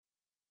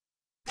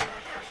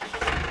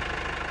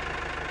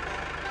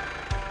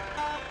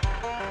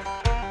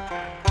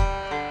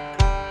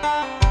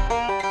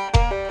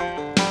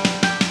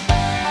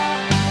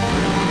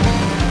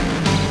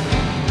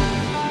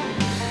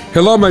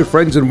Hello, my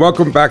friends, and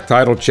welcome back to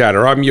Idle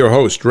Chatter. I'm your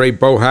host, Ray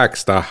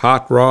Bohacs, the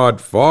Hot Rod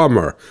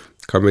Farmer,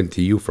 coming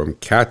to you from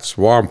Cat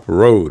Swamp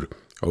Road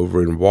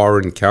over in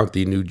Warren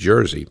County, New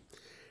Jersey.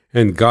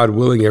 And God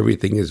willing,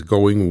 everything is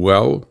going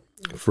well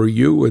for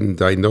you, and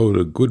I know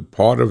a good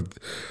part of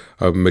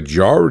a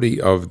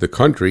majority of the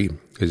country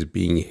is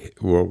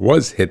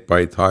was hit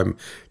by the time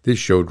this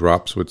show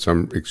drops with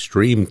some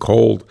extreme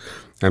cold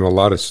and a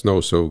lot of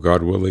snow. So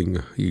God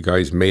willing, you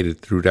guys made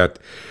it through that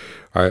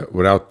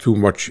without too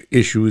much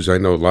issues. I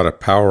know a lot of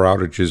power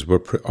outages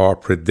are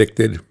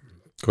predicted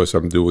because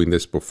I'm doing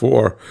this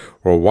before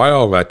or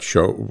while that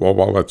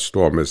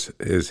storm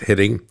is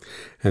hitting,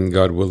 and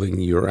God willing,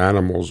 your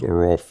animals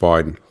are all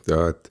fine.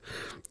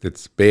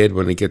 It's bad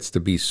when it gets to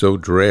be so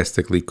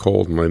drastically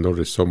cold, and I know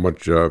there's so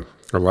much, a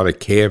lot of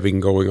calving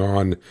going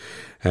on,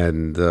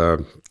 and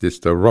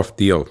just a rough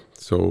deal.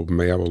 So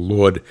may our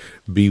Lord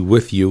be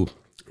with you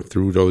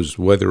through those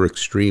weather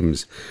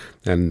extremes.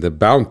 And the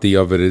bounty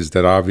of it is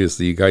that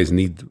obviously you guys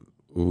need,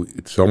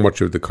 so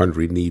much of the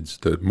country needs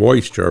the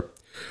moisture,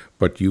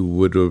 but you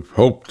would have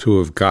hoped to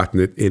have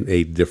gotten it in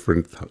a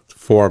different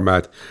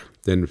format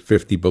than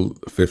 50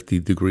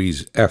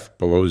 degrees F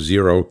below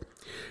zero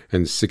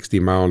and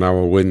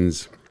 60-mile-an-hour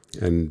winds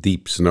and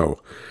deep snow.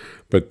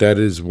 But that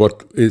is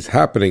what is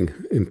happening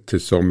to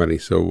so many.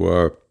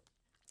 So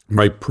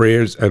my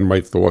prayers and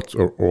my thoughts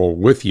are all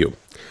with you.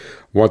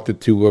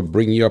 Wanted to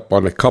bring you up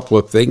on a couple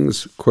of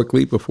things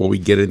quickly before we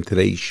get into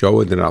today's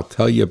show, and then I'll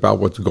tell you about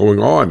what's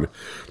going on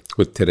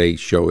with today's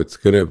show. It's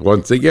going to,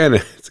 once again,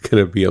 it's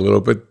going to be a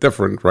little bit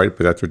different, right?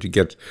 But that's what you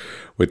get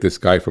with this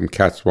guy from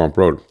Cat Swamp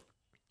Road.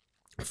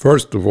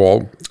 First of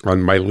all,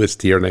 on my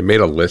list here, and I made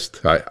a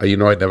list. I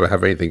never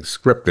have anything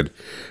scripted,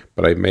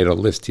 but I made a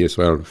list here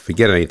so I don't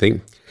forget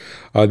anything.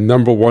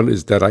 Number one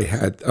is that I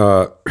had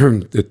the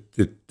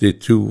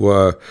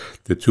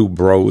two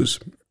bros.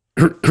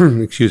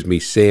 Excuse me,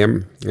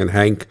 Sam and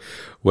Hank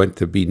went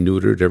to be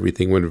neutered.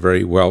 Everything went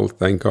very well,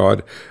 thank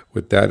God,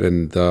 with that.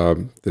 And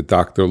the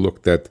doctor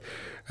looked at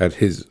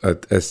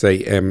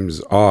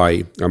Sam's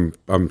eye.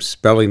 I'm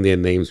spelling their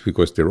names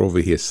because they're over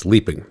here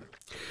sleeping,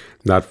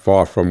 not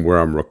far from where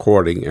I'm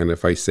recording. And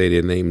if I say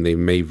their name, they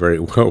may very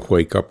well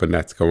wake up, and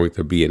that's going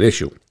to be an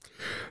issue.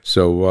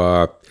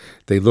 So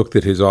they looked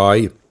at his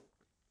eye.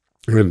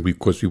 And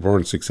because we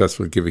weren't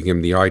successful at giving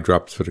him the eye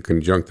drops for the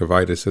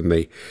conjunctivitis, and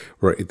they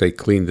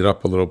cleaned it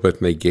up a little bit,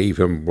 and they gave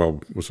him,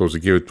 we're supposed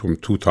to give it to him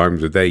 2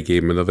 times a day,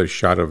 gave him another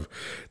shot of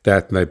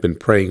that, and I've been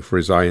praying for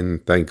his eye,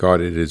 and thank God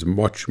it is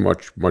much,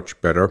 much,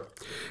 much better.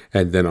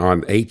 And then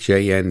on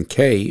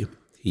HANK,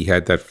 he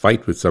had that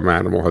fight with some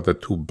animal, had the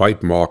 2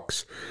 bite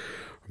marks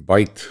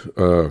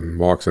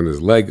on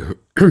his leg.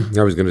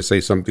 I was going to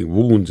say something,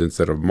 wounds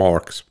instead of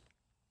marks.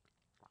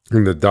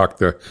 And the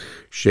doctor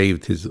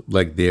shaved his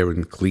leg there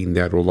and cleaned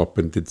that all up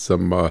and did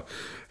some,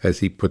 as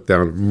he put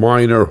down,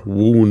 minor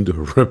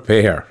wound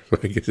repair.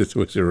 I guess it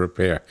was a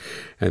repair.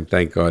 And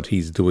thank God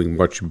he's doing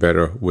much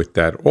better with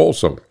that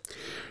also.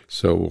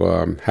 So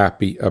I'm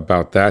happy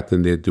about that,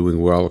 and they're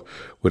doing well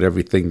with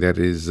everything that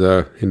is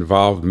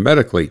involved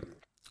medically.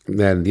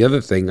 And the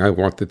other thing I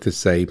wanted to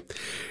say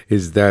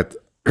is that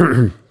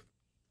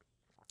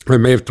I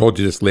may have told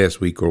you this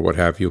last week or what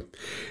have you,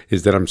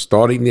 is that I'm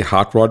starting the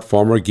Hot Rod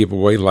Farmer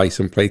giveaway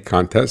license plate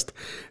contest.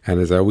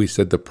 And as I always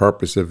said, the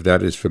purpose of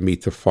that is for me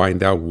to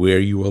find out where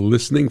you are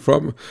listening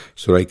from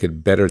so I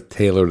could better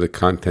tailor the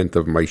content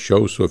of my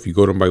show. So if you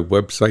go to my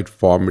website,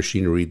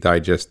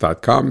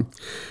 farmmachinerydigest.com,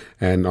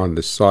 and on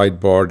the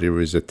sidebar, there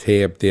is a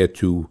tab there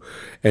to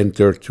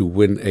enter to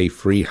win a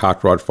free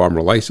Hot Rod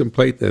Farmer license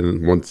plate.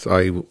 And once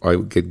I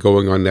get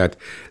going on that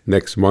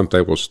next month,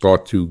 I will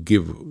start to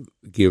give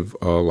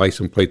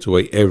license plates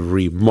away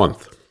every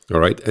month. All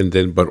right. And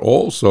then, but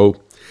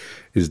also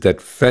is that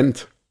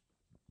Fendt,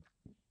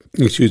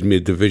 a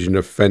division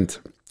of Fendt,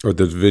 or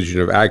the division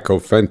of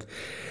AGCO Fendt,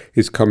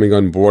 is coming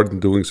on board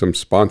and doing some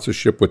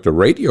sponsorship with the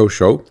radio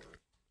show,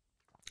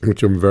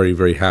 which I'm very,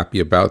 very happy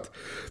about.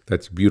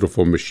 That's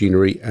beautiful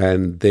machinery.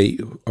 And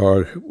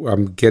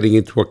I'm getting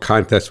into a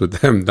contest with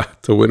them,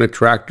 not to win a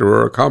tractor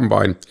or a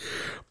combine,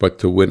 but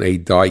to win a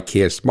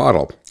die-cast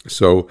model.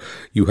 So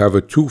you have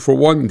a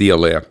 2-for-1 deal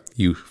there.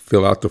 You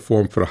fill out the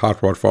form for the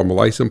Hot Rod Farmer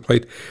license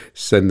plate,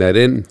 send that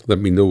in, let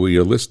me know where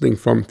you're listening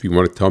from. If you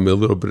want to tell me a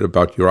little bit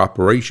about your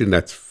operation,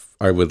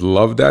 I would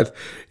love that.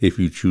 If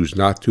you choose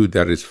not to,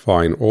 that is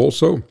fine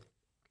also.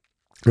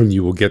 And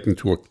you will get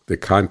into the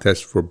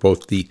contest for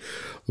both the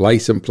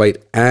license plate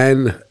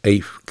and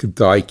a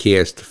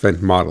die-cast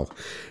Fendt model.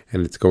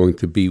 And it's going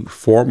to be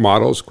 4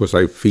 models, because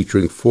I'm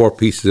featuring 4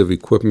 pieces of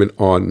equipment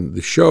on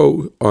the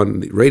show, on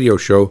the radio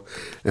show.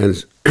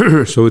 And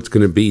so it's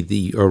going to be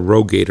the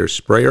Rogator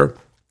sprayer,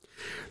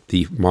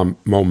 the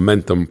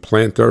Momentum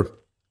planter,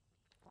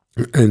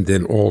 and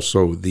then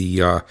also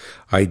the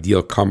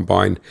Ideal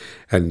combine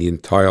and the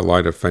entire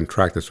line of Fendt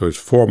tractors. So there's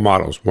 4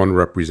 models, one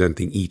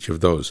representing each of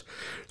those.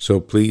 So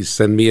please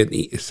send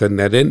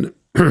that in,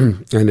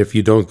 And if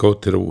you don't go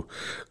to the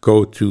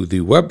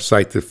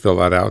website to fill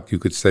that out, you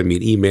could send me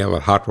an email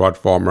at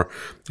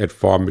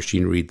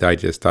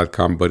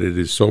hotrodfarmer@farmmachinerydigest.com. But it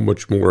is so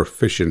much more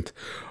efficient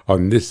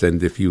on this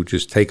end if you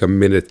just take a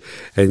minute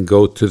and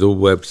go to the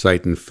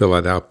website and fill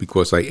it out,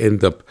 because I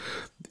end up,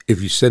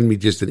 if you send me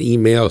just an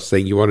email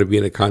saying you want to be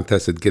in a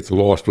contest, it gets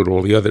lost with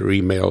all the other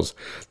emails.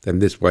 Then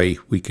this way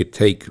we could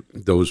take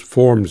those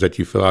forms that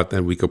you fill out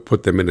and we could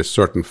put them in a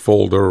certain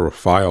folder or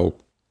file,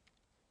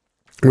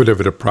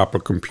 whatever the proper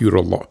computer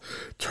law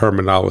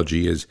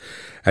terminology is,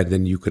 and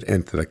then you could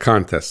enter the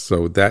contest.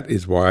 So that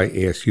is why I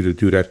ask you to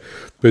do that,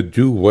 but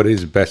do what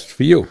is best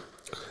for you.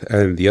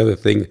 And the other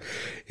thing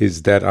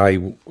is that I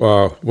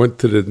went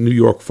to the New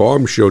York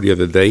Farm Show the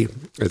other day.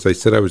 As I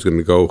said I was going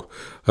to go.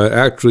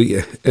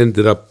 Actually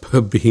ended up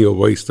being a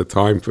waste of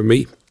time for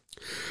me.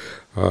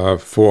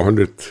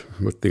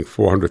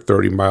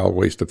 430-mile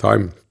waste of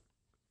time.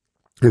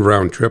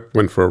 Round trip,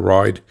 went for a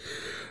ride.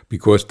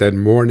 Because that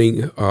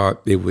morning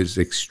it was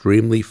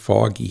extremely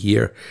foggy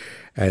here,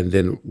 and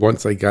then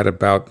once I got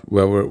about,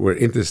 well, we're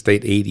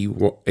Interstate 80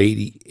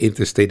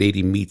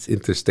 meets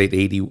Interstate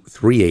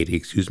 380,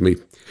 excuse me.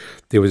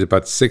 There was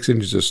about 6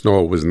 inches of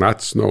snow. It was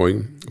not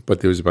snowing,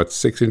 but there was about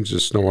 6 inches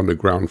of snow on the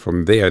ground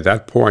from there,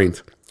 that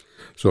point.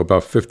 So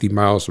about 50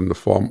 miles from the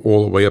farm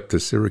all the way up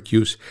to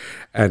Syracuse,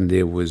 and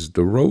the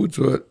roads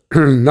were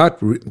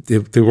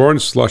they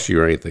weren't slushy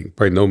or anything,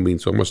 by no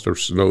means. So it must have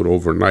snowed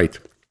overnight.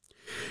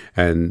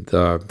 And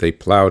they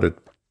plowed it,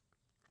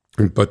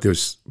 but there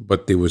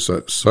was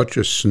such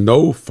a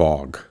snow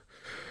fog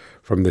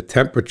from the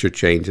temperature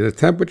change, and the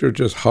temperature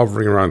just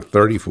hovering around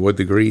 34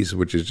 degrees,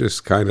 which is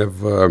just kind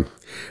of when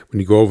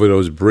you go over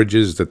those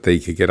bridges that they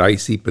could get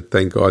icy. But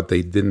thank God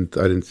they didn't.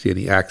 I didn't see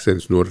any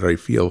accidents, nor did I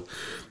feel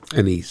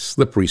any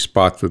slippery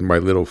spots with my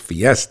little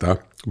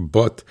Fiesta.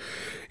 But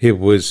it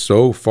was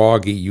so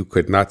foggy you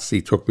could not see.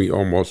 It took me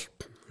almost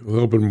a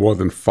little bit more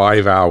than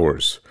 5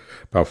 hours.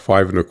 About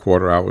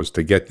 5.25 hours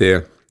to get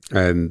there,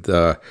 and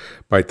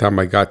by the time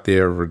I got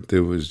there,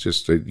 there was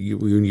just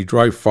when you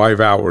drive 5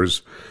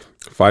 hours,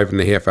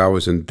 5.5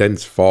 hours in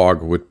dense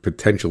fog with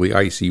potentially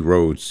icy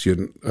roads.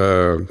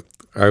 I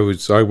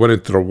went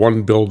into the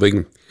one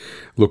building,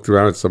 looked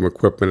around at some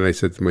equipment, and I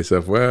said to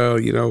myself, well,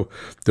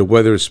 the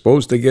weather is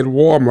supposed to get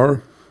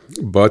warmer,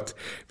 but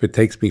if it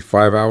takes me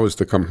 5 hours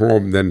to come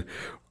home, then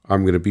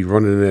I'm going to be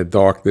running in the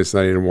darkness,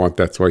 and I didn't want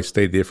that, so I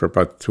stayed there for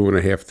about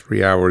 2.5,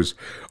 3 hours,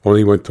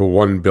 only went to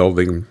one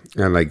building,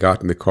 and I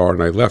got in the car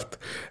and I left.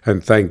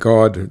 And thank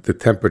God the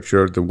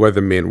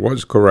weatherman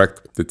was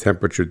correct. The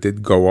temperature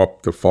did go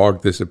up, the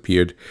fog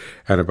disappeared,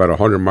 and about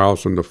 100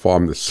 miles from the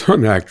farm, the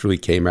sun actually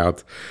came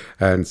out.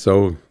 And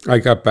so I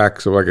got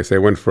back, so like I say, I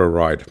went for a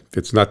ride.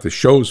 It's not the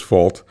show's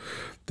fault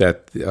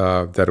that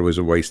it was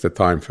a waste of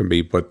time for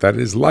me, but that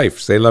is life.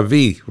 C'est la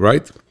vie,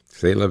 right?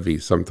 C'est la vie.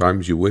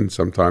 Sometimes you win,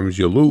 sometimes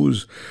you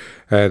lose,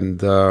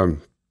 and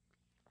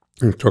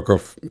took a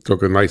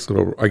nice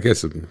little. I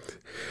guess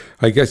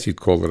you'd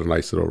call it a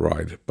nice little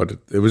ride, but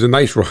it was a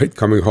nice ride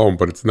coming home.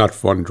 But it's not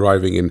fun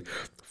driving in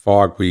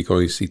fog where you can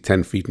only see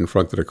 10 feet in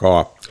front of the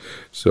car,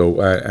 so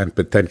and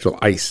potential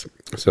ice.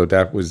 So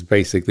that was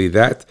basically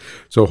that.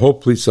 So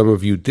hopefully some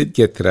of you did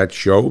get to that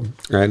show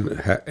and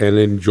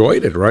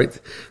enjoyed it. Right?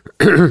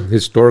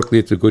 Historically,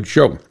 it's a good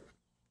show.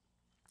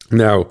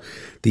 Now,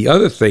 the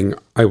other thing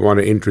I want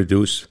to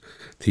introduce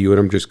to you, and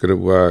I'm just going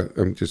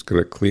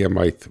to clear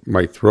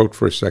my throat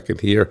for a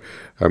second here.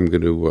 I'm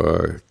going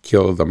to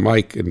kill the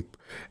mic and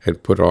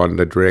put on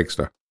the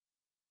dragster.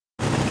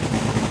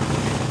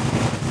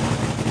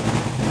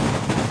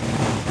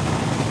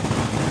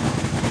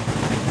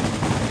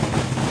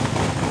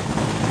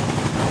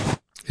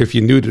 If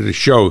you're new to the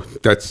show,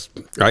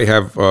 I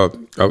have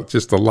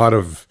just a lot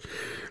of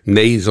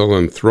nasal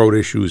and throat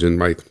issues, and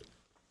my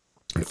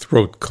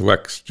throat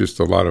collects just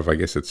a lot of, I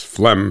guess it's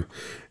phlegm,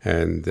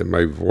 and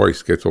my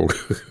voice gets all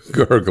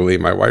gurgly.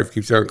 My wife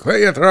keeps saying, clear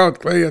your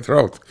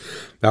throat.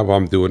 Now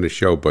I'm doing the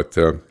show, but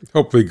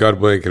hopefully God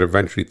willing I can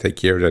eventually take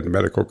care of that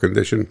medical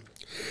condition.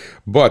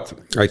 But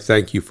I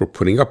thank you for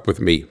putting up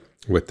with me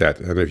with that.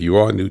 And if you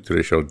are new to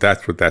the show,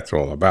 that's what that's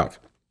all about.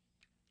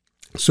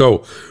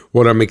 So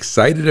what I'm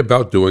excited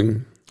about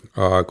doing,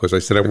 because I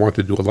said I want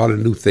to do a lot of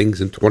new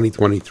things in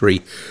 2023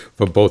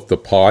 for both the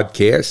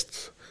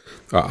podcasts,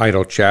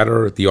 Idle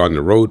Chatter, the On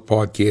the Road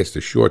podcast,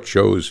 the short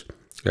shows,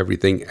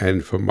 everything,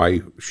 and for my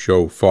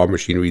show, Farm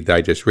Machinery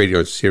Digest Radio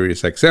on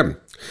Sirius XM.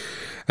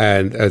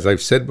 And as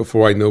I've said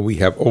before, I know we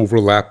have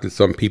overlap that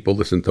some people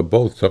listen to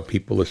both, some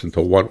people listen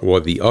to one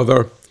or the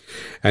other.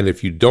 And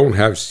if you don't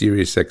have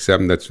Sirius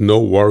XM, that's no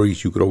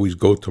worries. You could always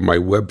go to my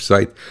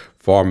website,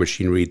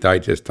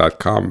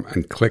 farmmachinerydigest.com,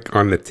 and click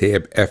on the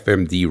tab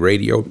FMD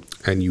Radio,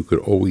 and you could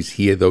always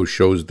hear those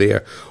shows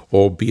there,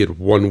 albeit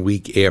 1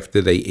 week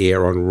after they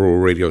air on Rural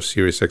Radio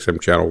Sirius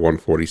XM channel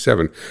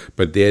 147.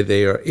 But there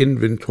they are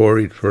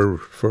inventoried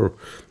for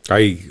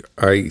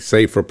I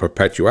say for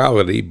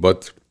perpetuality,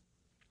 but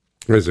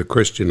as a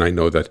Christian, I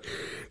know that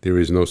there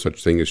is no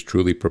such thing as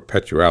truly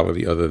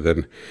perpetuality other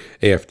than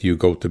after you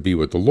go to be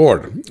with the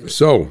Lord.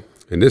 So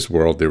In this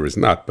world, there is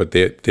not, but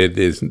they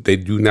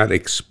do not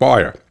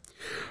expire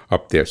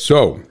up there.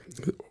 So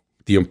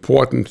the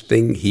important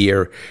thing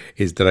here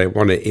is that I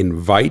want to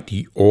invite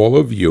all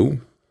of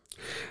you,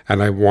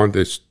 and I want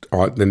to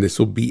start, and this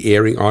will be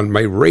airing on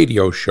my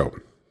radio show,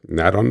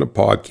 not on the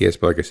podcast,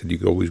 but like I said, you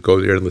can always go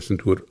there and listen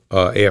to it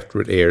after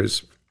it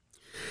airs,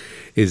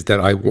 is that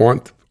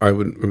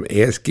I'm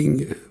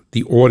asking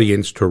the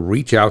audience to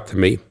reach out to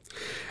me,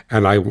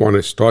 and I want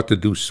to start to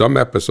do some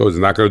episodes.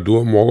 I'm not going to do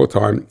them all the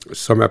time,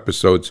 some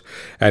episodes.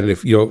 And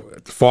if,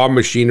 Farm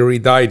Machinery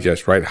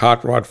Digest, right?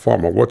 Hot Rod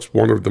Farmer, what's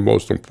one of the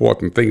most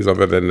important things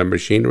other than the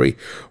machinery?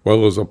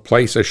 Well, there's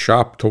a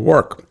shop to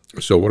work.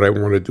 So what I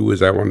want to do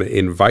is I want to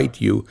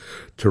invite you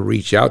to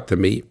reach out to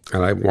me,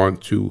 and I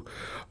want to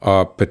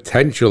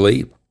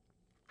potentially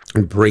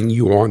bring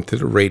you on to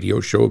the radio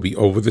show. It'll be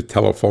over the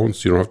telephone,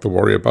 so you don't have to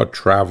worry about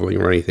traveling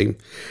or anything.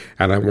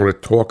 And I want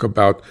to talk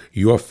about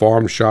your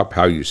farm shop,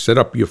 how you set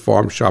up your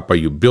farm shop. Are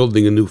you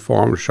building a new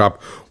farm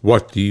shop?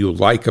 What do you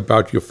like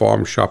about your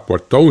farm shop?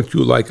 What don't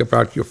you like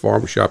about your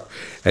farm shop?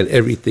 And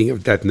everything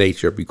of that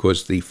nature,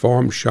 because the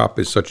farm shop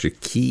is such a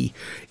key,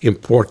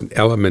 important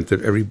element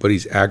of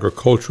everybody's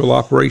agricultural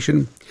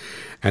operation.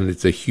 And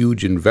it's a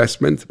huge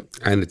investment,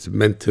 and it's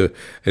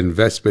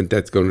investment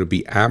that's going to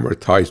be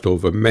amortized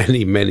over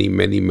many, many,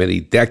 many, many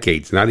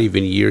decades, not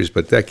even years,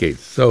 but decades.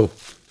 So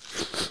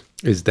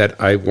is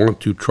that I want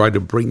to try to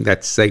bring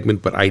that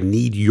segment, but I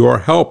need your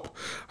help.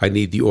 I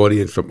need the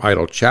audience from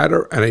Idle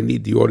Chatter, and I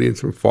need the audience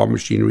from Farm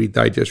Machinery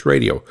Digest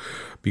Radio,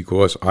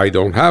 because I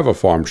don't have a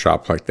farm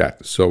shop like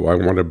that. So I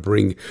want to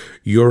bring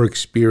your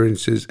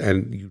experiences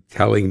and you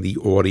telling the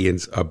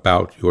audience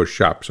about your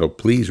shop. So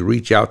please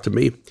reach out to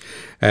me,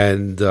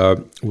 and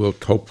we'll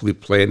hopefully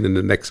plan in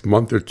the next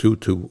month or two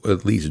to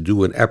at least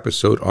do an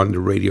episode on the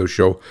radio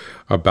show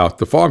about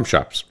the farm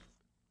shops.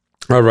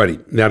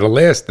 Alrighty, now the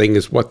last thing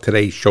is what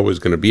today's show is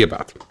going to be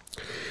about.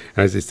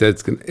 And as I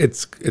said,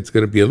 it's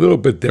going to be a little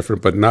bit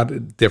different, but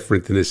not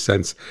different in a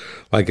sense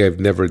like I've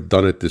never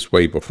done it this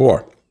way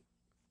before.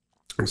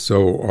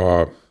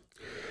 So,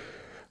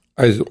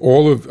 as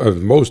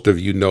most of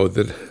you know,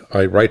 that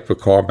I write for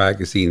car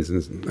magazines,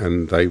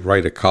 and I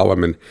write a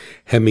column in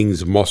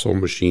Hemmings Muscle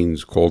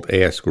Machines called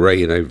Ask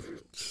Ray, and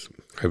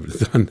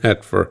I've done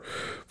that for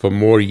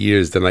more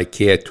years than I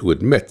care to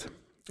admit,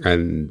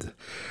 and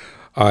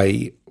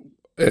I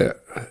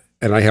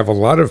have a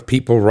lot of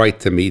people write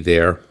to me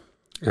there.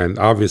 And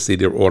obviously,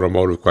 they're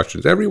automotive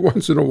questions. Every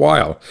once in a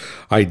while,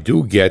 I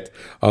do get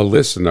a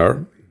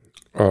listener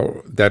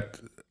or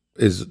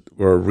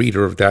a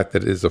reader of that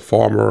is a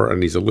farmer,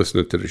 and he's a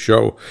listener to the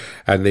show,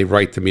 and they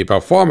write to me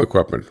about farm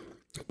equipment.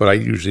 But I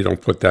usually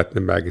don't put that in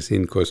the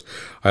magazine because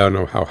I don't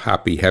know how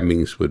happy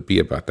Hemmings would be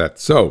about that.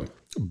 So,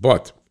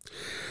 but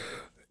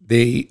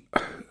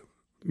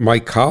my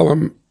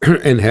column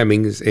in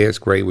Hemmings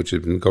Ask Ray, which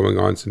has been going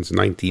on since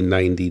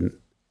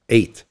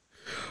 1998,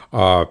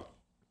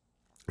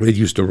 it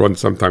used to run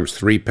sometimes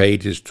 3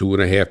 pages,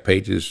 2.5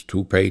 pages,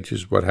 2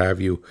 pages, what have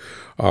you.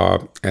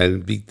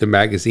 And the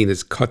magazine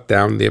has cut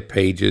down their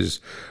pages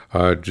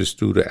just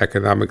due to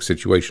economic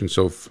situation.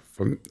 So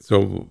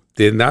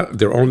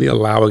they're only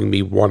allowing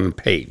me 1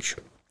 page.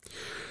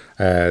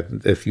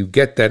 If you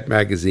get that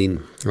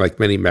magazine, like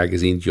many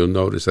magazines, you'll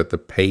notice that the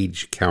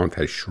page count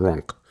has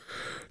shrunk.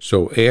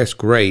 So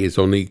Ask Ray is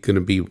only going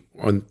to be,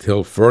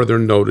 until further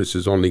notice,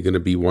 is only going to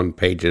be 1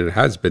 page, and it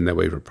has been that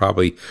way for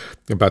probably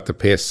about the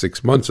past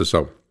 6 months or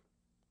so.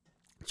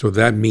 So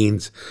that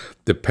means,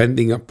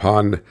 depending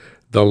upon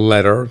the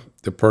letter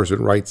the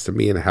person writes to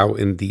me and how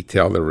in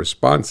detail the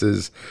response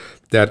is,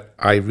 that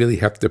I really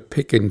have to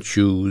pick and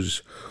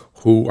choose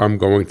who I'm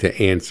going to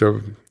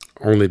answer,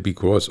 only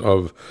because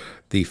of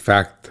the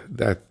fact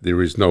that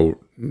there is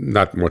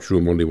not much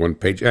room, only 1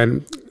 page.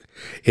 And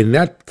in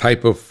that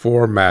type of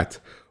format,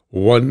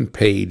 1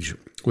 page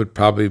would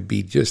probably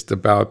be just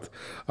about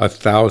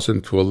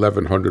 1,000 to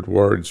 1,100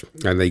 words,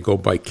 and they go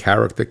by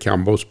character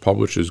count. Most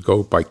publishers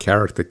go by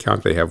character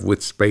count. They have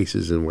with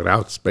spaces and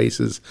without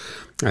spaces,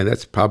 and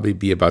that's probably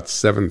be about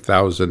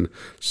 7,000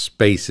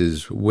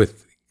 spaces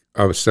with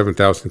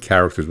 7,000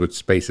 characters with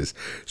spaces.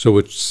 So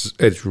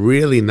it's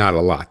really not a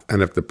lot.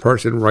 And if the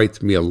person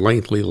writes me a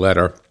lengthy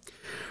letter,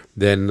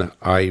 then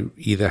I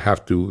either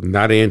have to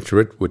not answer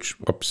it, which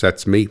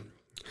upsets me,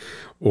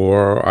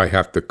 or I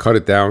have to cut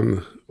it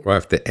down, or I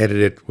have to edit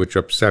it, which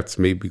upsets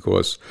me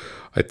because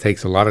it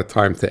takes a lot of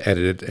time to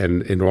edit it.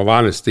 And in all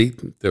honesty,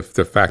 the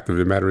fact of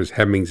the matter is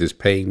Hemmings is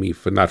paying me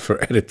not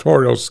for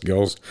editorial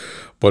skills,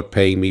 but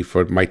paying me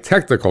for my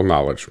technical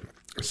knowledge.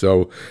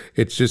 So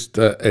it's just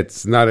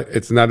it's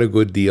not a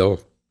good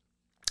deal.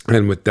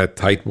 And with that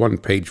tight 1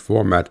 page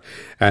format,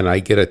 and I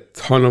get a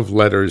ton of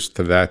letters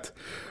to that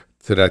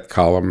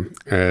column,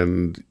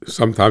 and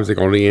sometimes I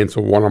can only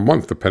answer 1 a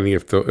month, depending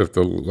if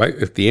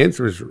the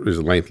answer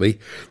is lengthy.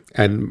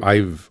 And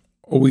I've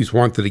always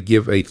wanted to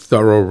give a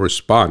thorough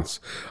response.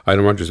 I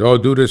don't want to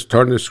just, do this,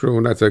 turn this screw,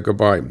 and that's it,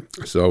 goodbye.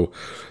 So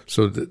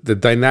the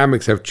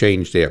dynamics have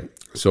changed there.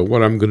 So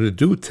what I'm going to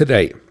do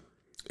today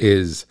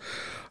is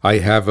I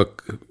have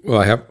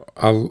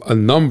a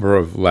number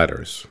of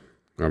letters,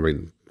 I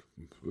mean,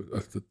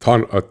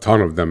 a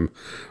ton of them,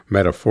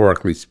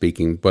 metaphorically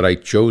speaking, but I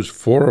chose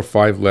 4 or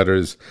 5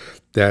 letters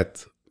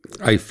that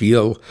I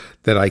feel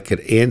that I could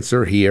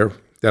answer here,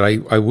 that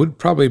I would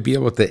probably be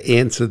able to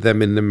answer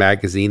them in the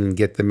magazine and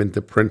get them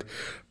into print,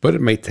 but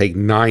it may take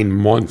 9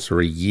 months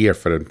or a year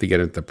for them to get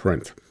into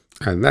print.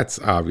 And that's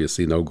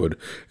obviously no good.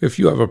 If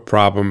you have a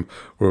problem,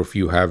 or if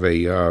you have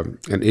an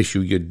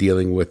issue you're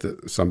dealing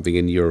with, something,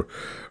 and you're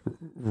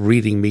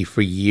reading me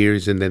for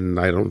years, and then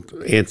I don't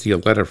answer your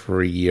letter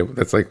for a year,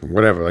 that's like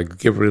whatever. Like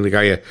giving the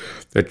guy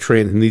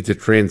needs a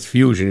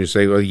transfusion. You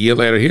say, well, a year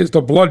later, here's the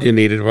blood you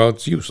needed. Well,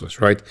 it's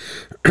useless, right?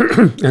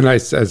 And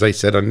as I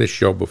said on this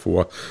show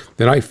before,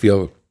 then I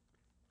feel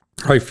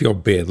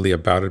badly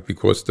about it,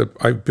 because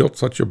I've built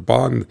such a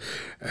bond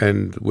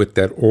and with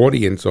that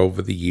audience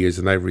over the years,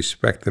 and I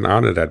respect and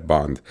honor that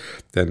bond.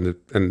 And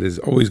there's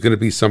always going to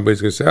be somebody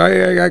who's going to say, "Oh,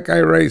 yeah, that guy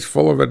Ray's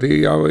full of it.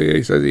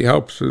 He says he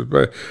helps,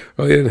 but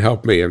well, he didn't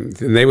help me," and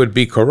they would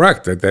be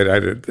correct that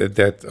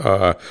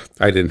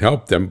I didn't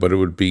help them, but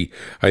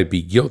I'd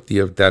be guilty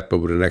of that, but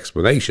with an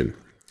explanation.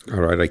 All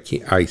right,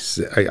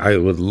 I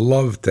would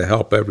love to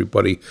help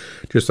everybody,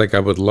 just like I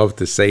would love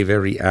to save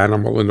every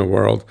animal in the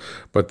world.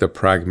 But the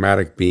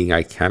pragmatic being,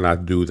 I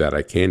cannot do that.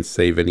 I can't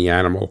save every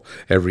animal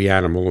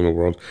in the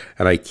world,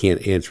 and I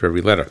can't answer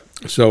every letter.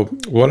 So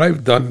what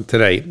I've done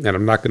today,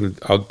 and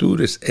I'll do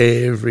this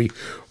every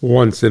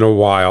once in a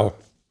while,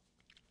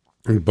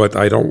 but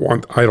I don't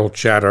want Idle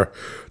Chatter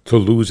to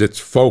lose its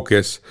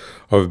focus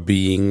of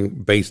being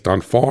based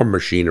on farm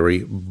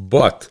machinery.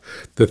 But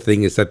the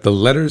thing is that the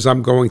letters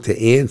I'm going to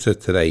answer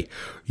today,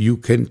 you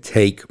can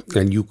take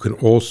and you can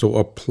also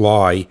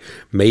apply,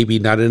 maybe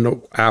not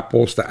in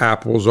apples to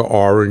apples or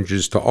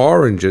oranges to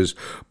oranges,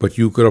 but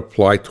you could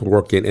apply to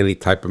work in any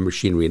type of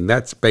machinery. And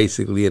that's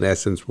basically, in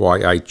essence,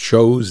 why I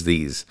chose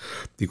these,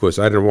 because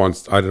I didn't want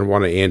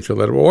to answer a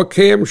letter. Well, what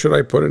cam should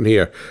I put in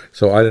here?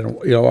 So I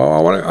didn't,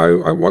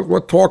 I want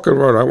what talking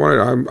about.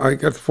 I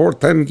got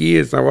 410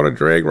 gears, and I want a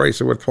drag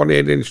racer with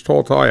 28-inch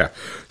tall tire.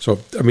 So,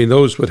 I mean,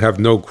 those would have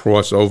no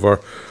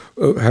crossover,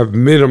 have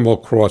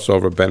minimal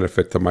crossover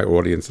benefit to my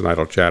audience in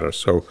Idle Chatter.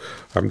 So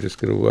I'm just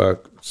going to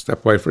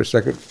step away for a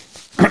second.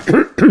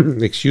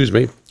 Excuse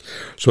me.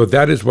 So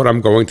that is what I'm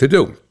going to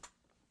do.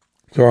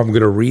 So I'm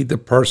going to read the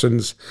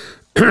person's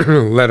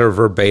letter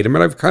verbatim,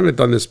 and I've kind of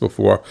done this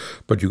before,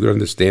 but you can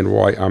understand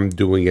why I'm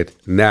doing it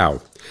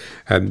now.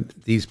 And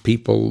these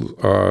people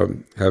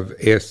have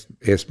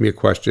asked me a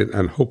question,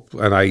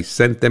 and I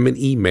sent them an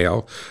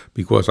email,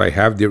 because I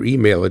have their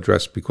email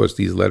address, because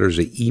these letters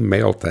are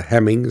emailed to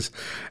Hemmings,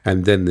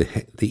 and then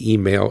the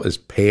email is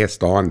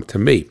passed on to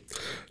me.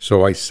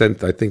 So I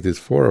think there's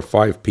 4 or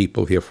 5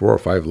 people here, 4 or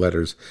 5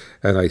 letters,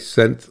 and I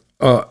sent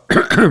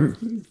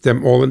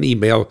them all an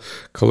email,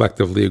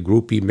 collectively a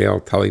group email,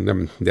 telling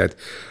them that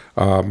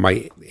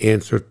my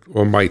answer,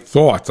 or my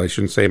thoughts, I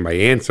shouldn't say my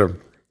answer,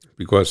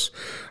 because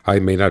I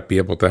may not be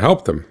able to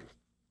help them.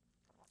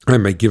 I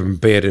may give them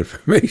bad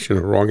information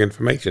or wrong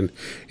information,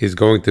 is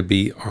going to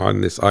be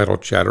on this Idle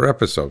Chatter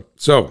episode.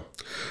 So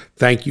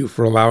thank you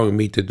for allowing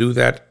me to do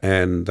that,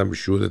 and I'm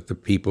sure that the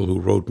people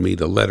who wrote me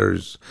the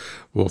letters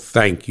will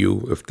thank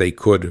you, if they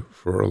could,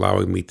 for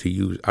allowing me to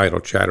use Idle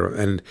Chatter.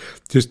 And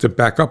just to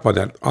back up on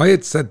that, I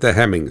had said to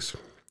Hemmings,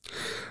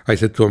 I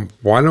said to him,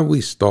 why don't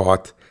we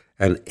start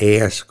an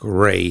Ask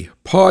Ray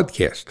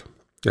podcast?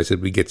 I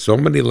said, we get so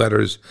many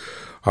letters,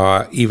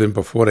 even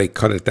before they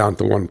cut it down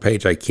to one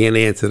page, I can't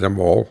answer them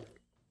all.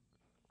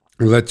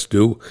 Let's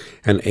do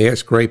an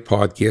Ask Ray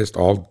podcast.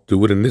 I'll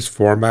do it in this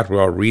format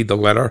where I'll read the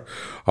letter,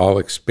 I'll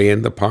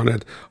expand upon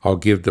it, I'll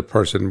give the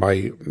person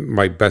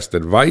my best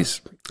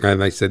advice,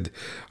 and I said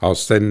I'll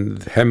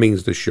send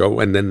Hemmings the show,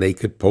 and then they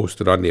could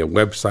post it on their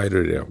website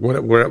or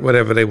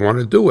whatever they want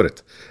to do with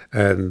it.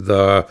 And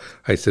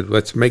I said,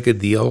 let's make a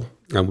deal,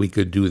 and we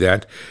could do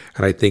that.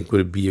 And I think it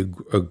would be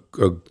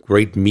a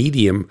great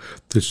medium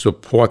to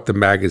support the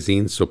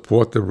magazine,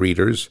 support the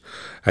readers,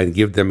 and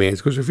give them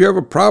answers. Because if you have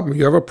a problem,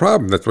 you have a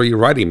problem. That's why you're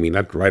writing me,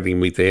 not writing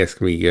me to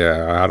ask me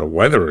how the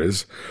weather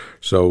is.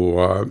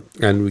 So,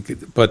 and we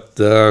could, but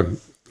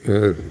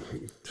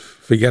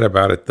forget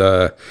about it.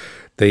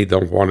 They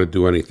don't want to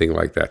do anything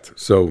like that.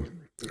 So,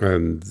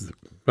 and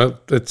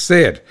well, it's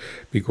sad,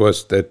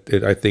 because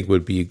it I think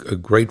would be a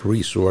great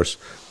resource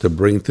to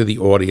bring to the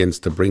audience,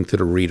 to bring to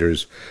the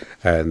readers,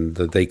 and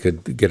they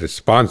could get a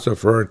sponsor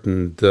for it,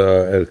 and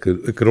it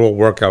could all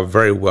work out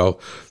very well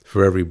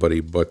for everybody.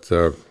 But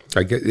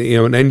I get,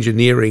 in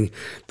engineering,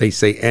 they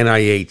say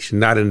NIH,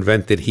 not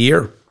invented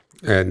here,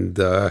 and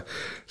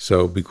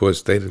so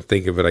because they didn't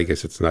think of it, I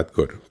guess it's not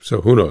good.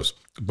 So who knows?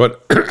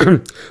 But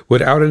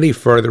without any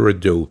further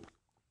ado,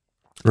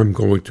 I'm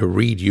going to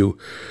read you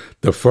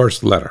the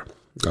first letter.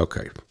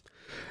 Okay.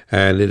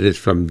 And it is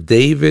from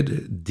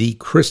David D.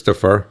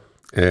 Christopher,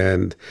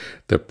 and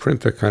the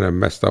printer kind of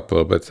messed up a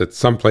little bit. It's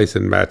someplace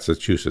in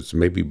Massachusetts,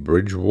 maybe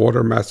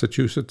Bridgewater,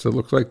 Massachusetts, it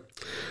looks like.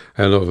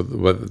 I don't know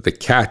whether the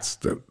cats,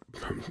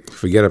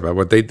 forget about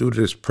what they do to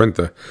this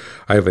printer.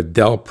 I have a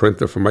Dell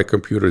printer for my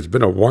computer. It's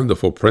been a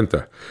wonderful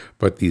printer,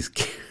 but these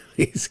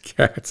These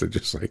cats are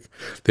just like,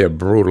 they're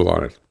brutal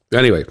on it.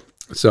 Anyway,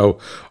 so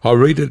I'll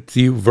read it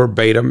to you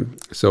verbatim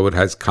so it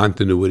has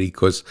continuity,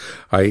 because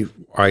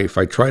if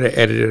I try to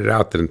edit it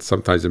out, then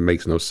sometimes it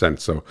makes no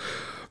sense. So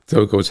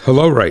it goes,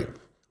 "Hello, Ray.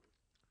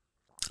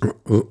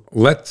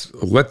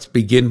 Let's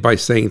begin by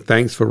saying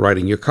thanks for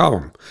writing your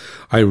column.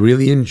 I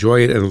really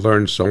enjoy it and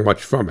learn so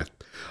much from it.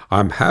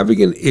 I'm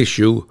having an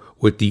issue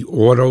with the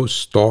auto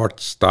start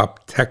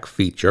stop tech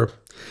feature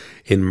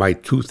in my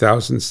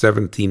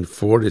 2017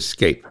 Ford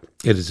Escape.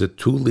 It is a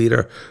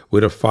 2-liter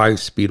with a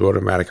 5-speed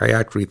automatic. I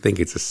actually think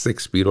it's a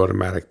 6-speed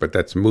automatic, but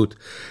that's moot,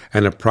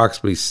 and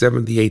approximately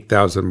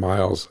 78,000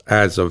 miles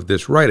as of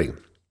this writing.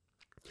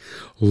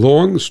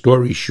 Long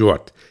story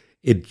short,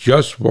 it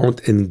just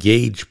won't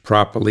engage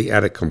properly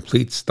at a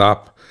complete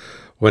stop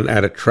when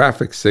at a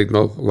traffic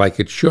signal like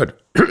it should."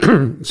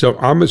 So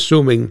I'm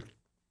assuming,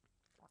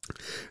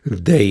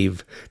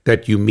 Dave,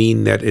 that you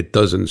mean that it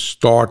doesn't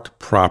start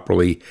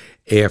properly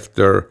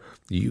after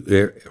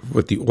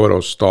with the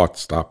auto start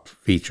stop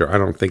feature. I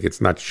don't think it's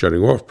not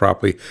shutting off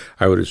properly.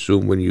 I would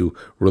assume when you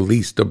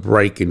release the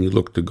brake and you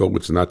look to go,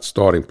 it's not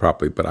starting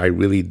properly, but I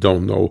really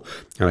don't know,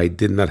 and I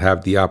did not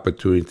have the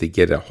opportunity to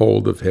get a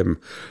hold of him,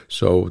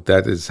 so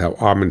that is how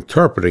I'm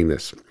interpreting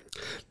this.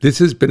 This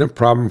has been a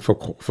problem for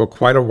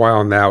quite a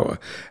while now,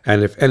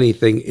 and if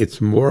anything, it's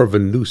more of a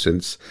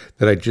nuisance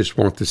that I just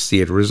want to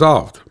see it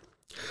resolved.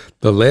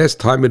 The last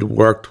time it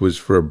worked was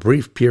for a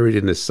brief period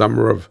in the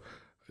summer of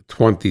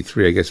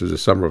 23, I guess it was the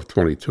summer of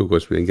 22,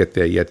 because we didn't get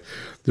there yet,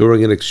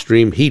 during an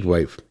extreme heat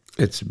wave.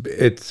 It's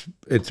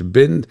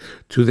been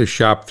to the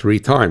shop 3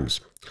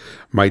 times.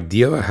 My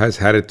dealer has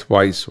had it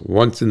twice,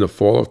 once in the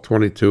fall of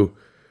 22,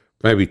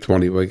 maybe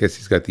 20, well, I guess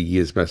he's got the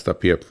years messed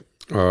up here.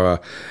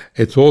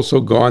 It's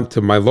also gone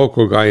to my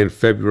local guy in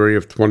February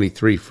of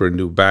 23 for a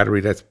new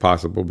battery. That's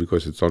possible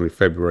because it's only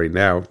February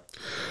now.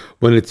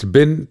 When it's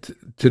been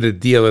to the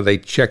dealer, they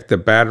check the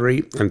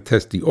battery and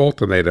test the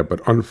alternator, but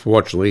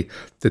unfortunately,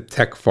 the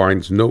tech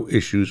finds no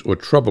issues or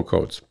trouble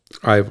codes.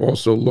 I've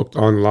also looked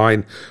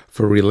online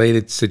for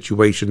related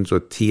situations, or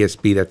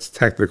TSB, that's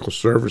technical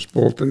service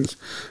bulletins,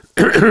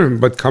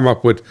 but come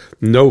up with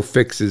no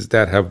fixes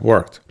that have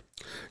worked.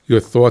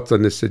 Your thoughts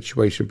on this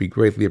situation would be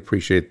greatly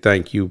appreciated.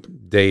 Thank you,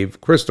 Dave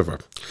Christopher.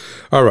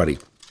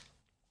 Alrighty.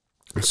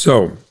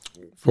 So,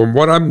 from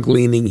what I'm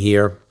gleaning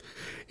here,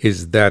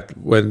 is that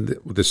when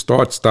the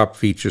start-stop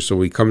feature,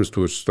 so he comes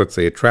to let's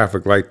say a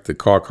traffic light, the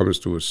car comes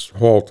to a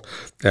halt,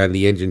 and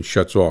the engine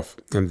shuts off.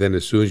 And then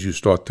as soon as you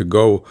start to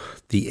go,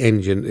 the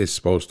engine is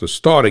supposed to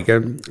start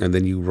again, and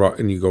then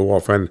you go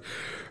off. And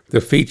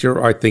the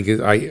feature, I think,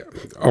 is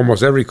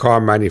almost every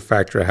car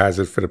manufacturer has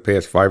it for the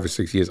past 5 or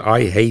 6 years.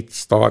 I hate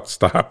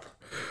start-stop.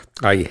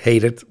 I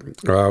hate it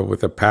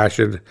with a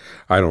passion.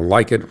 I don't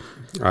like it.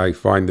 I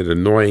find it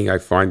annoying. I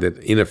find it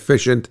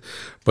inefficient,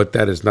 but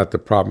that is not the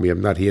problem.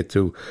 I'm not here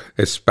to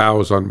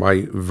espouse on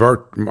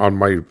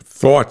my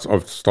thoughts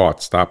of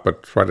start-stop,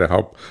 but try to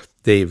help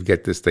Dave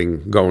get this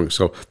thing going.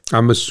 So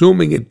I'm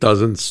assuming it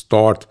doesn't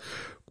start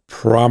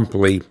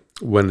promptly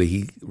when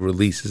he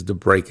releases the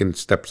brake and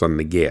steps on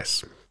the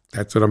gas.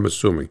 That's what I'm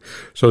assuming.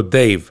 So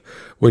Dave,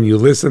 when you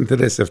listen to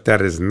this, if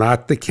that is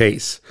not the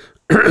case,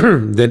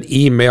 then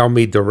email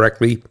me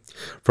directly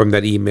from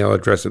that email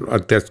address. And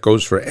that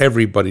goes for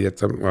everybody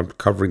that I'm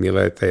covering the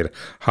letter.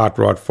 Hot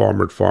Rod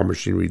Farmer at Farm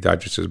Machinery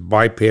Digest says,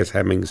 bypass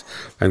Hemmings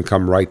and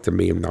come right to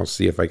me, and I'll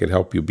see if I can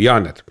help you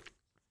beyond it.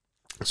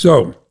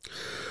 So,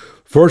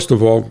 first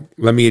of all,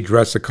 let me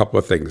address a couple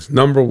of things.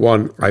 Number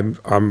one,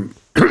 I'm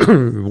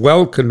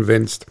well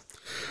convinced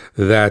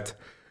that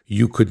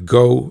you could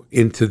go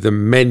into the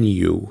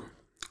menu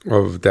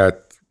of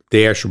that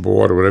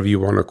dashboard or whatever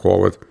you want to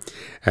call it,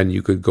 and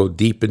you could go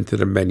deep into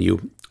the menu,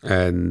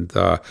 and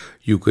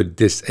you could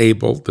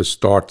disable the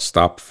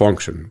start-stop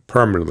function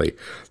permanently.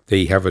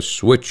 They have a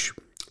switch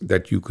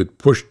that you could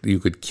push, you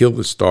could kill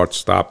the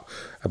start-stop,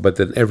 but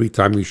then every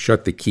time you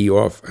shut the key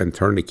off and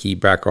turn the key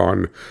back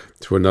on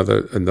to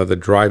another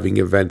driving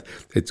event,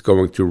 it's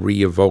going to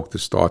re-evoke the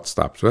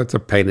start-stop. So that's a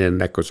pain in the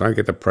neck, because I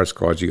get the press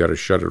cards, you got to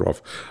shut it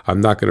off.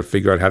 I'm not going to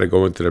figure out how to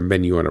go into the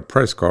menu on a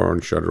press car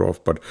and shut it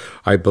off, but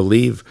I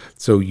believe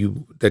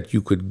that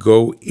you could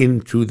go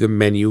into the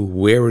menu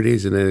where it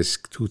is in a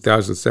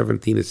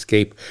 2017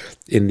 Escape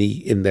in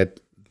that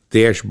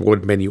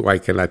dashboard menu. I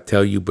cannot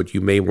tell you, but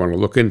you may want to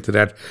look into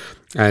that.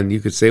 And you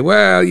could say,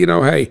 well,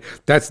 hey,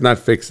 that's not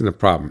fixing the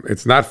problem.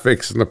 It's not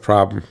fixing the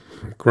problem.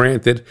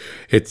 Granted,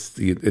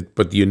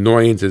 but the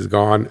annoyance is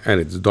gone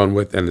and it's done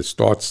with, and the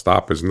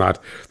start-stop is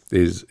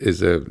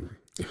a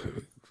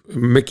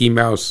Mickey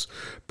Mouse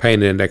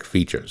pain in the neck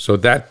feature. So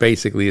that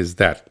basically is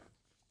that.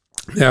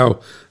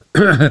 Now,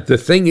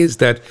 the thing is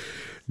that,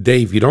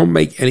 Dave, you don't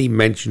make any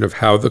mention of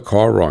how the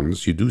car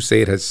runs. You do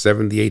say it has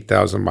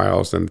 78,000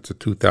 miles and it's a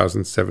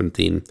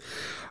 2017.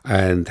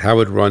 and how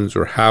it runs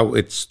or how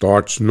it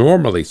starts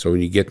normally. So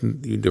when you get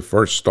in the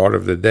first start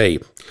of the day,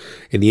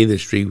 in the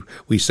industry,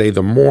 we say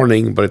the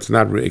morning, but it's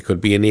not really, it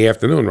could be in the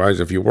afternoon, right?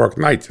 If you work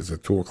nights, it's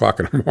at 2 o'clock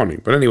in the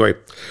morning. But anyway,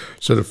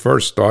 so the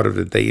first start of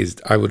the day is,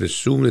 I would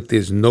assume that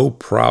there's no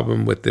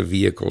problem with the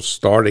vehicle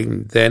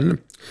starting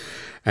then.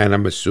 And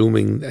I'm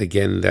assuming,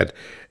 again, that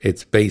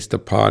it's based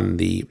upon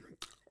the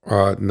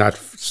not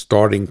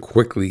starting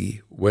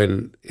quickly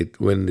when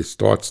the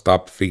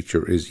start-stop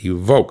feature is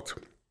evoked.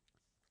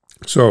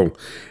 So,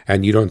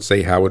 and you don't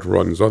say how it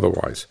runs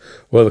otherwise.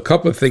 Well, a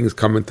couple of things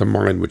come into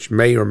mind which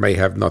may or may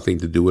have nothing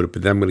to do with it,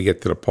 but then I'm going to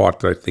get to the part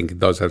that I think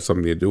does have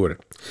something to do with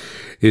it,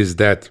 is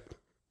that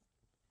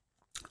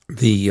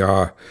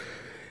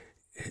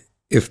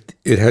if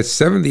it has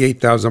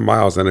 78,000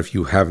 miles, and if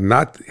you have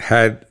not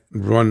had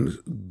run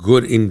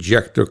good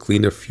injector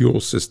cleaner, fuel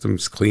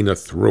systems cleaner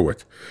through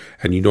it,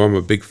 and you know I'm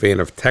a big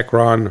fan of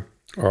Techron,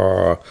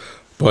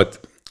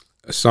 but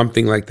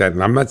something like that,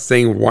 and I'm not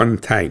saying one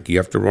tank, you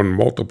have to run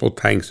multiple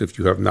tanks if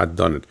you have not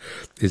done it,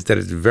 is that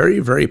it's very,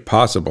 very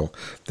possible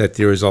that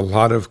there is a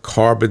lot of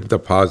carbon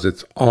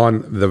deposits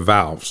on the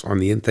valves, on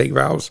the intake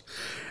valves,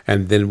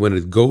 and then when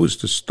it goes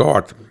to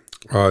start,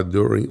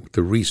 during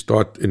the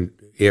restart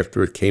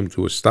after it came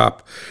to a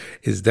stop,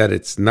 is that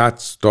it's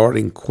not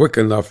starting quick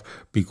enough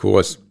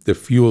because the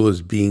fuel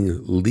is being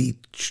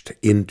leached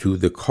into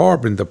the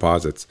carbon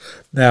deposits.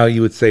 Now,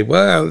 you would say,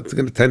 well, it's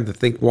going to tend to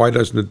think, why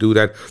doesn't it do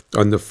that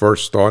on the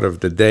first start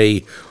of the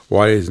day?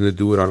 Why doesn't it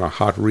do it on a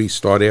hot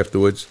restart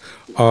afterwards?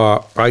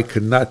 I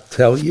could not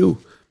tell you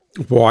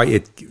why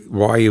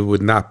it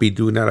would not be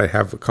doing that. I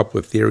have a couple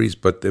of theories,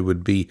 but it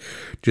would be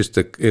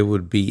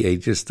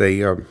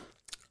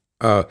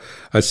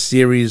a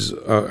series,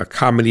 a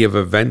comedy of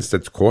events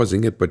that's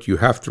causing it. But you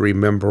have to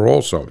remember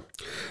also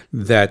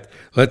that,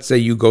 let's say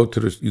you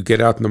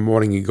get out in the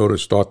morning, you go to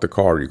start the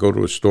car, you go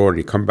to a store, and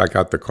you come back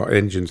out, the car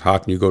engine's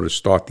hot, and you go to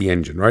start the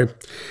engine, right?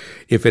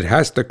 If it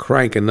has to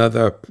crank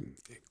another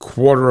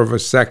quarter of a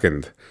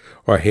second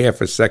or half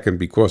a second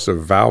because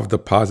of valve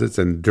deposits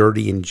and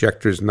dirty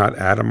injectors not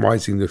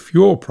atomizing the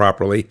fuel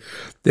properly,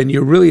 then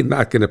you're really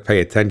not going to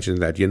pay attention to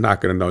that. You're not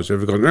going to notice.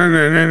 If it goes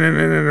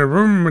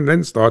and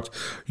then starts,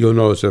 you'll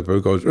notice if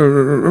it goes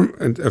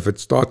and if it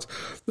starts,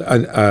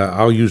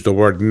 I'll use the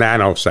word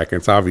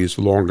nanoseconds.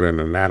 Obviously longer than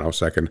a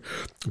nanosecond,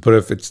 but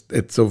if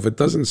it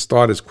doesn't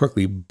start as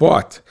quickly,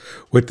 but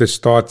with the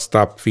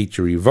start-stop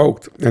feature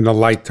evoked and the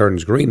light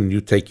turns green and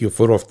you take your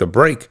foot off the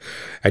brake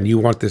and you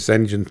want this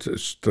engine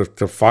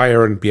to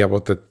fire and be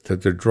able to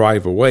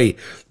drive away,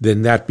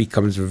 then that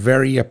becomes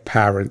very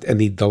apparent, and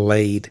the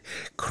delayed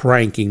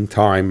cranking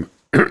time,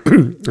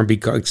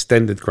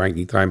 extended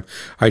cranking time,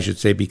 I should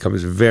say,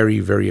 becomes very,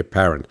 very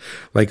apparent,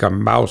 like a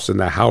mouse in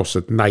the house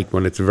at night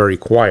when it's very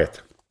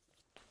quiet.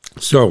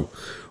 So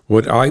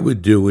what I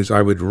would do is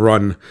I would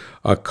run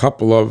a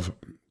couple of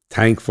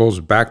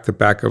tankfuls back to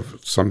back of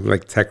something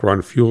like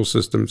Techron fuel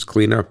systems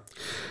cleaner,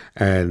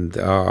 and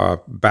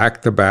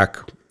back to back.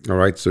 All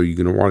right, so you're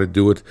going to want to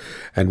do it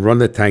and run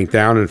the tank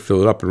down and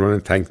fill it up, and run the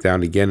tank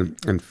down again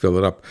and fill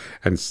it up,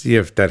 and see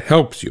if that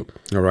helps you.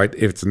 All right,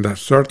 it's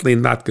certainly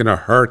not going to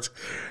hurt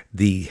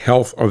the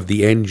health of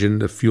the engine,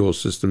 the fuel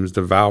systems,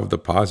 the valve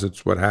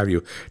deposits, what have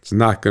you. It's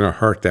not going to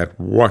hurt that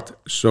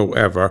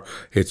whatsoever.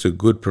 It's a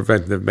good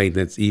preventative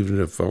maintenance, even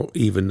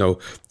though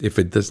if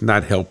it does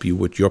not help you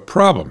with your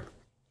problem.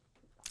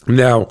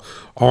 Now,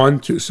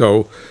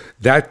 so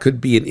that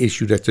could be an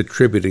issue that's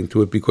attributing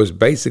to it, because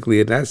basically,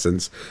 in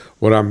essence,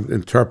 what I'm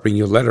interpreting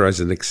your letter as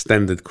an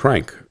extended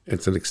crank.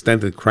 It's an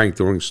extended crank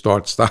during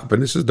start-stop,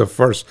 and this is the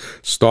first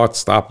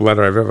start-stop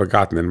letter I've ever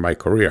gotten in my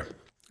career.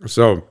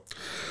 So,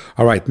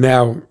 all right,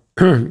 now,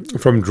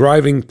 from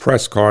driving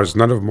press cars,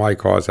 none of my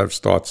cars have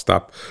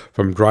start-stop.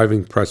 From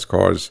driving press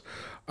cars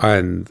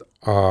and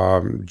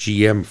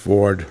GM,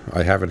 Ford,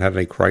 I haven't had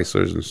any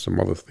Chryslers and some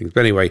other things. But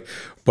anyway,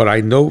 but I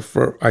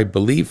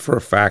believe for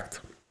a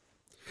fact,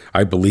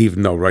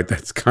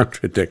 that's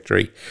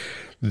contradictory,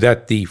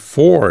 that the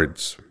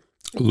Fords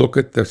look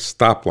at the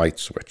stoplight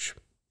switch.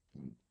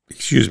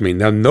 Excuse me.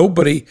 Now,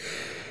 nobody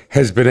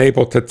has been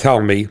able to tell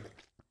me,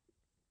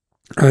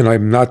 and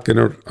I'm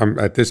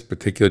at this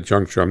particular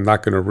juncture, I'm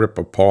not going to rip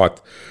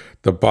apart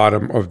the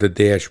bottom of the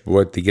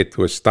dashboard to get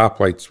to a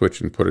stoplight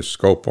switch and put a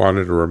scope on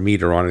it or a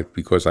meter on it,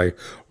 because I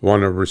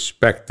want to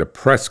respect the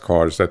press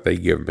cars that they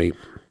give me.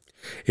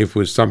 If it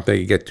was something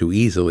I get too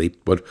easily.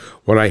 But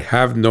what I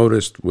have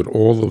noticed with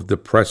all of the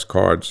press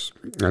cards,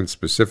 and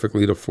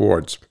specifically the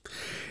Fords,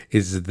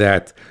 is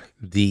that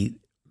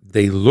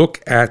they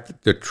look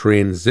at the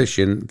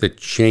transition, the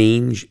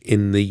change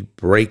in the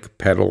brake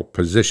pedal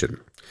position.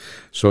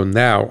 So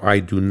now I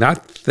do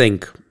not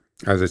think,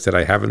 as I said,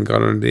 I haven't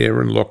gone in there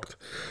and looked,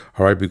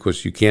 all right,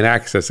 because you can't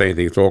access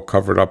anything. It's all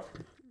covered up.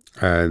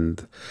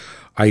 And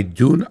I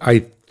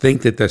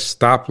think that the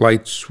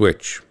stoplight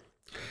switch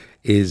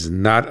is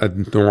not a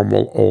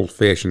normal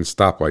old-fashioned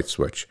stoplight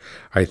switch.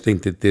 I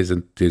think that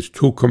there's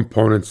two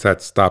components that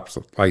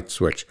stoplight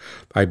switch.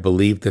 I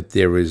believe that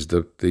there is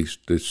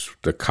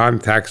the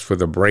contacts for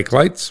the brake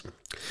lights,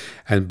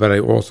 But I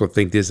also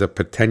think there's a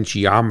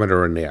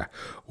potentiometer in there,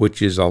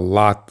 which is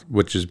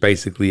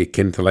basically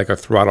akin to like a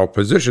throttle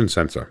position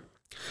sensor.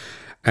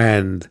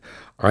 And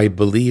I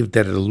believe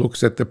that it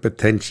looks at the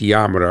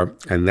potentiometer,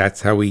 and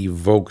that's how it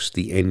evokes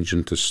the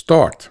engine to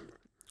start.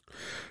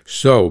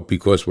 So,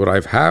 because what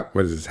has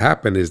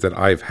happened is that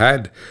I've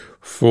had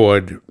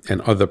Ford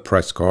and other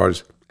press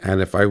cars,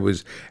 and if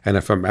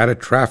I'm at a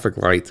traffic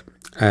light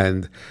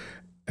and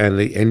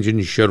the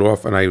engine shut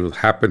off, and I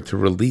happen to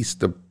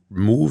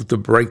move the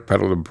brake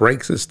pedal, the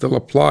brakes are still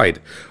applied,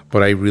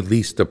 but I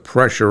release the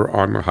pressure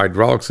on the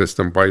hydraulic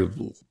system by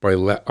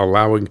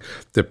allowing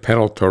the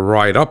pedal to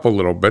ride up a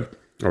little bit.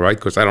 All right,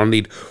 because I don't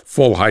need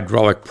full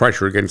hydraulic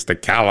pressure against the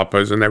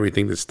calipers and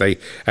everything to stay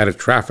at a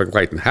traffic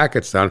light and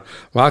Hackettstown.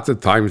 Lots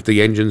of times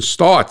the engine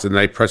starts and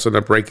I press on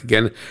the brake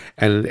again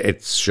and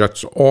it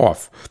shuts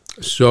off.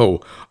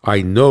 So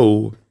I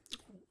know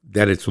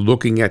that it's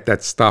looking at that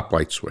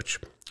stoplight switch.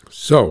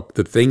 So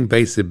the thing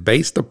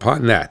based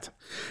upon that,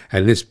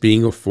 and this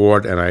being a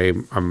Ford, and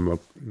I'm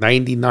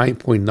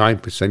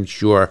 99.9%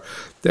 sure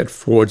that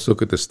Fords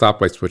look at the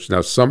stoplight switch.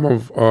 Now, some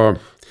of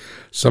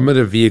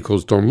the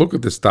vehicles don't look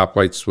at the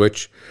stoplight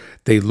switch.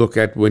 They look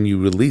at when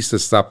you release the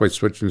stoplight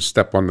switch and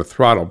step on the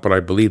throttle, but I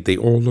believe they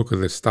all look at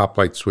the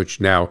stoplight switch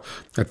now.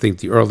 I think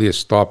the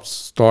earliest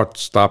stops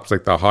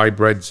like the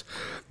hybrids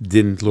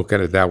didn't look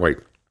at it that way.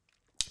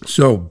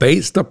 So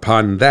based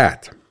upon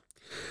that,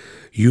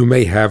 you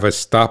may have a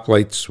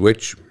stoplight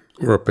switch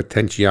or a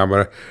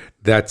potentiometer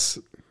I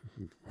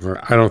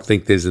don't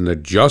think there's an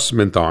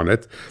adjustment on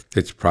it.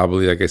 It's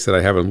probably, like I said,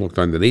 I haven't looked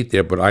underneath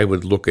there, but I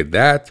would look at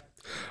that,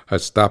 a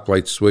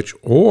stoplight switch,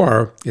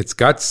 or it's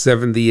got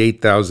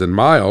 78,000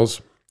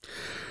 miles,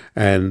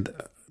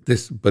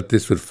 but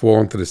this would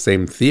fall into the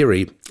same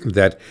theory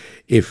that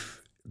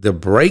if the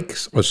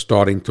brakes are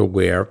starting to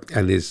wear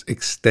and there's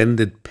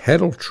extended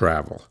pedal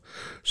travel,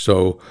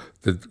 so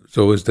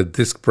is the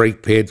disc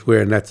brake pads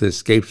wear, and that's an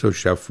Escape, so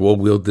she have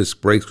four-wheel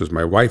disc brakes, because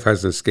my wife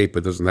has an Escape,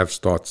 but doesn't have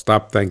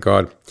start-stop, thank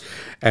God.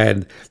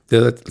 And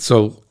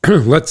so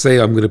let's say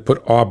I'm going to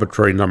put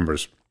arbitrary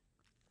numbers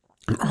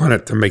on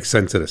it to make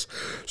sense of this.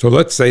 So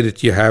let's say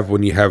that you have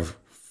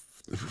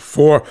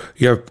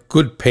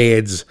good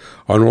pads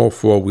on all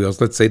four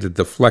wheels. Let's say the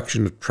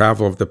deflection of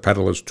travel of the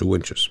pedal is 2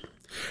 inches.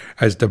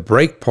 As the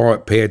brake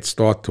pads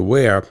start to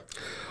wear,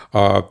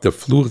 the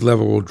fluid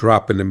level will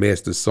drop in the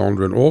master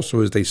cylinder, and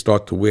also as they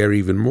start to wear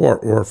even more,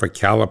 or if a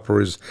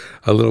caliper is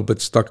a little bit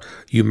stuck,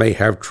 you may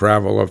have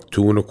travel of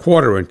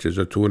 2.25 inches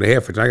or 2.5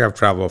 inches. I have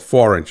travel of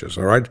 4 inches,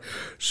 all right?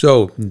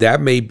 So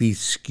that may be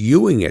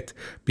skewing it,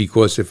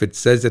 because if it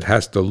says it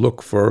has to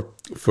look for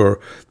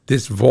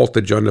this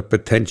voltage on the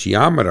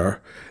potentiometer,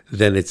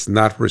 then it's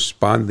not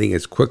responding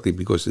as quickly,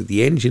 because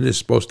the engine is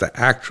supposed to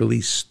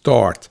actually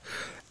start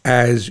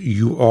as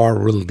you are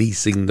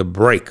releasing the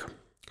brake.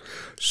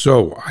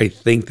 So I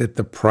think that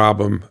the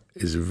problem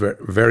is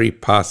very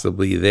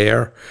possibly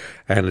there,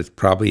 and it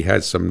probably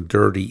has some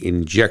dirty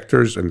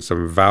injectors and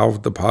some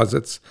valve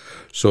deposits.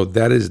 So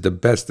that is the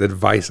best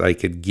advice I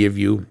could give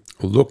you.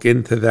 Look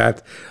into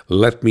that.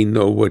 Let me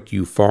know what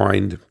you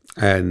find,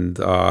 and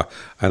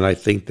I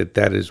think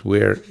that is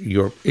where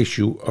your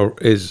issue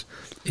is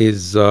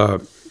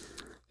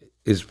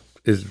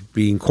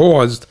being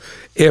caused,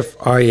 if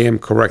I am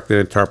correct in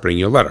interpreting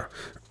your letter.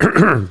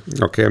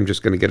 Okay, I'm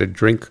just going to get a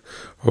drink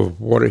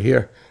of water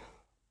here.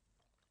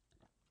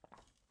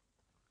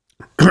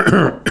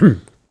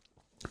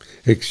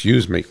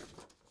 Excuse me.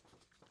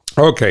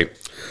 Okay,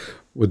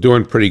 we're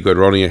doing pretty good.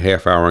 We're only a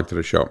half hour into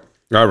the show.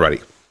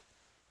 Alrighty.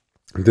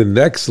 The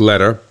next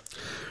letter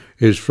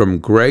is from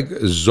Greg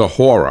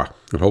Zahora.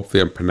 And hopefully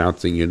I'm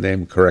pronouncing your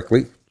name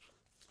correctly.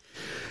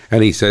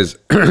 And he says,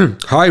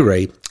 Hi,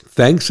 Ray.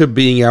 Thanks for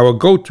being our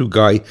go-to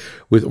guy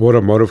with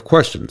automotive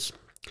questions.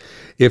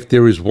 If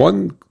there is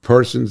one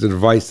person's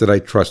advice that I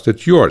trust,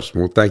 it's yours.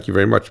 Well, thank you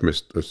very much,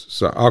 Mr.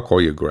 So I'll call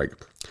you Greg.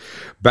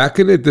 Back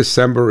in the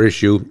December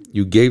issue,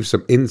 you gave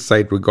some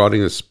insight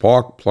regarding the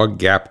spark plug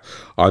gap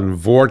on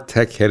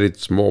Vortec-headed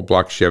small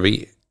block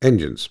Chevy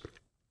engines.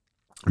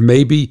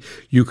 Maybe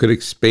you could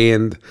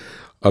expand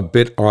a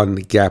bit on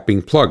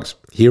gapping plugs.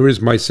 Here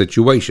is my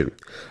situation.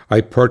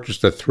 I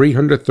purchased a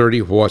 330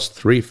 horse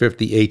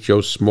 350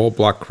 HO small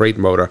block crate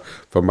motor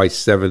for my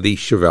 70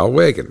 Chevelle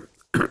wagon.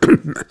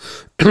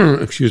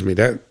 Excuse me,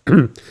 that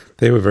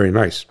they were very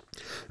nice.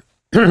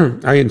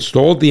 I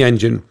installed the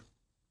engine,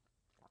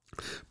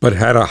 but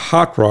had a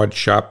hot rod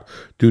shop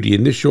do the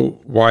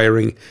initial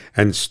wiring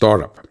and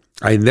startup.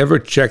 I never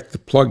checked the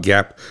plug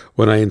gap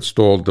when I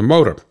installed the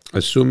motor,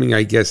 assuming,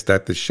 I guess,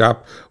 that the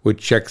shop would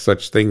check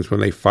such things when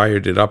they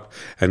fired it up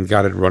and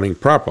got it running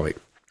properly.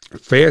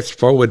 Fast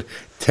forward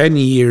 10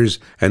 years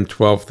and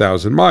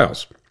 12,000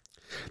 miles.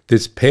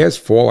 This past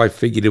fall, I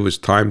figured it was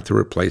time to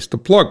replace the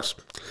plugs.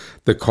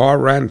 The car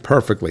ran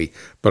perfectly,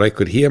 but I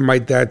could hear my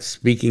dad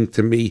speaking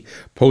to me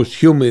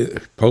posthumously,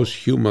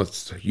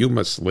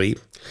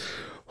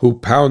 who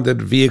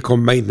pounded vehicle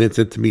maintenance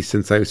into me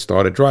since I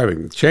started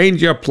driving.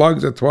 Change your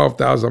plugs at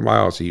 12,000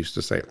 miles, he used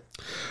to say.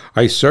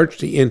 I searched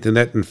the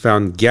internet and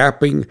found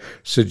gapping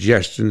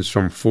suggestions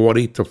from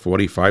 40 to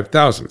 45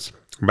 thousandths.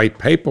 My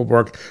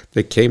paperwork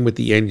that came with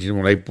the engine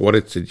when I bought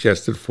it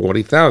suggested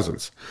 40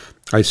 thousandths.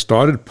 I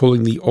started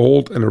pulling the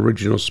old and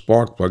original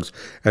spark plugs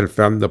and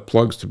found the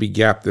plugs to be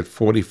gapped at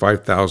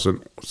 45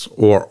 thousandths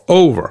or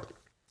over.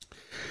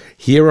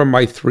 Here are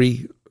my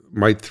three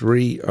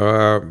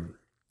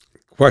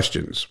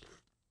questions.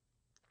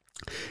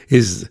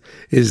 Is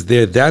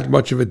there that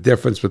much of a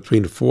difference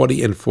between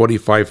 40 and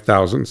 45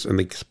 thousandths in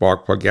the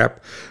spark plug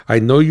gap? I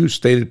know you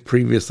stated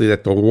previously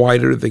that the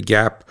wider the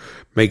gap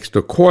makes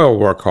the coil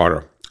work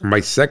harder. My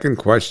second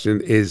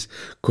question is,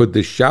 could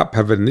the shop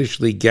have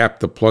initially gapped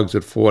the plugs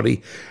at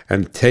 40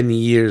 and 10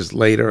 years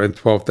later and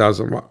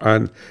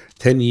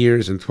 10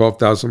 years and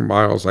 12,000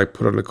 miles I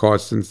put on the car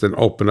since then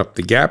open up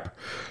the gap?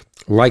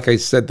 Like I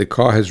said, the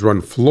car has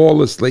run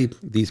flawlessly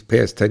these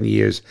past 10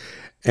 years.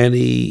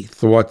 Any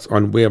thoughts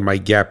on where my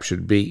gap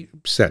should be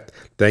set?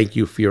 Thank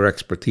you for your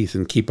expertise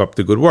and keep up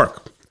the good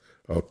work.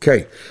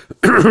 Okay,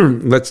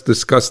 let's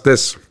discuss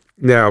this.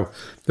 Now,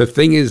 the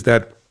thing is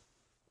that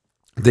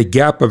the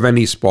gap of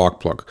any spark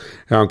plug,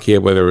 I don't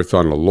care whether it's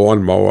on a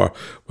lawnmower,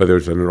 whether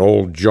it's on an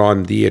old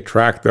John Deere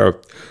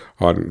tractor,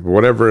 on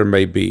whatever it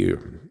may be,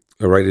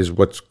 all right,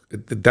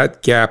 that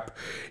gap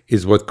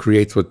is what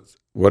creates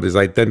what is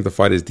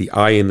identified as the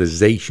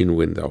ionization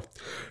window.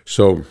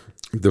 So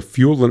the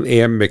fuel and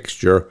air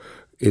mixture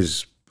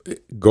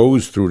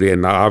goes through there.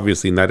 Now,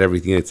 obviously, not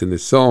everything that's in the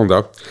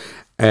cylinder.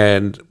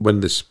 And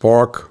when the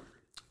spark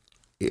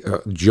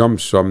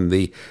jumps from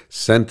the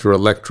center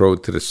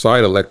electrode to the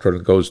side electrode,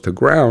 it goes to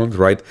ground,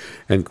 right,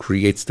 and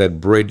creates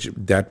that bridge.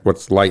 That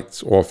what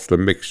lights off the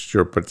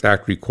mixture, but it's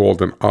actually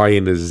called an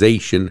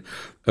ionization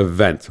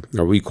event.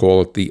 Now, we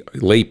call it, the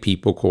lay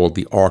people call it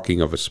the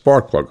arcing of a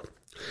spark plug.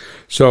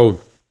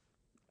 So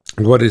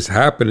what is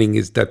happening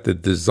is that the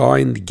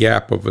designed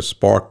gap of a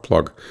spark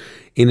plug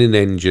in an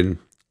engine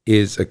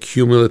is a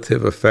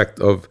cumulative effect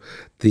of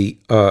the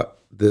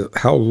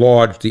how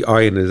large the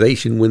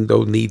ionization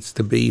window needs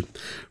to be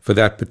for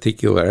that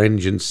particular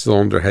engine,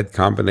 cylinder head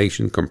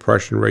combination,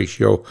 compression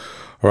ratio,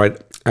 all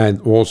right,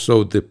 and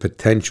also the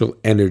potential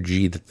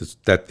energy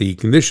that the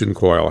ignition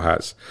coil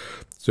has.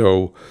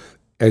 So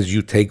as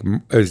you take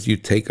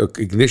a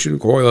ignition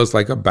coil is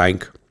like a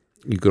bank.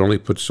 You can only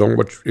put so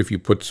much. If you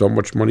put so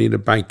much money in a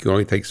bank, you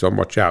only take so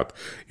much out.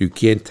 You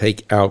can't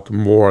take out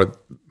more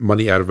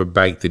money out of a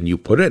bank than you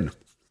put in.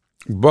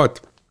 But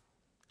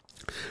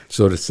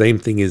so the same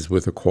thing is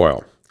with a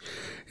coil,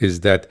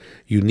 is that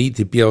you need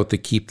to be able to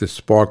keep the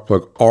spark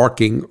plug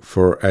arcing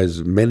for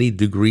as many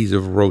degrees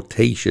of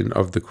rotation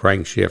of the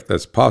crankshaft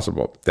as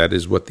possible. That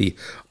is what the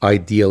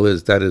ideal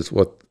is. That is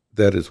what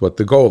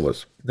the goal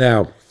is.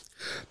 Now,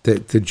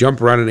 to jump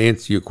around and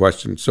answer your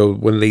question, so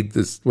when they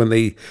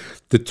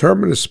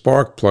determine a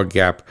spark plug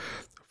gap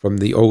from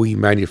the OE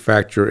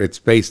manufacturer, it's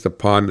based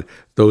upon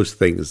those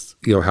things.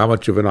 You know, how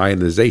much of an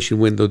ionization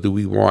window do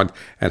we want,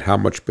 and how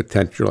much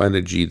potential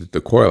energy that the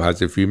coil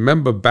has. If you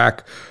remember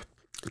back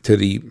to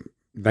the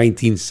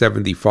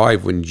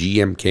 1975 when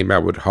GM came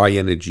out with high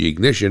energy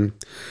ignition,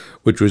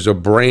 which was a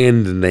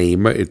brand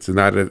name. It's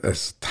not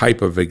a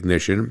type of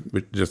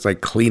ignition, just like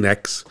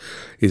Kleenex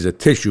is a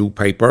tissue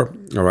paper,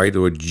 all right,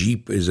 or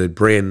Jeep is a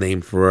brand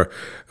name for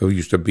it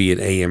used to be an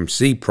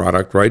AMC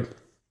product, right?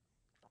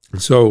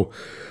 So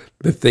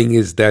the thing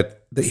is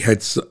that they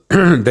had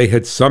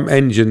some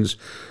engines,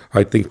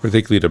 I think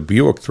particularly the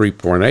Buick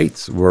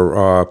 3.8s,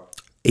 were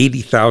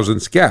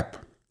 80,000 gap,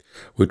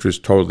 which was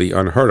totally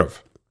unheard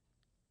of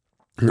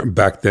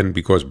back then,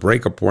 because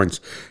breaker points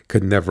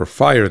could never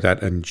fire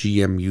that, and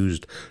GM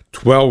used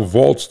 12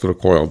 volts to the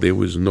coil. There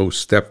was no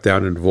step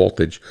down in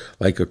voltage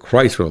like a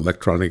Chrysler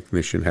electronic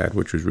ignition had,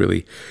 which was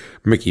really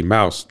Mickey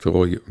Mouse to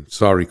all you.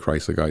 Sorry,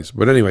 Chrysler guys.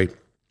 But anyway,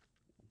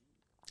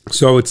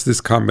 so it's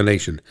this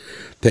combination.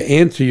 To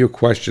answer your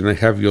question, I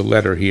have your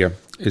letter here,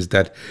 is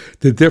that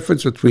the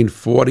difference between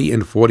 40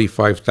 and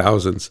 45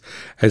 thousandths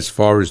as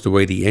far as the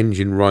way the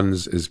engine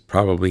runs is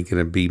probably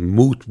going to be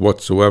moot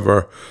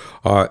whatsoever.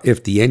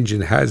 If the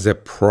engine has a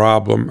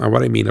problem, and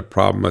what I mean a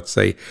problem, let's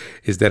say,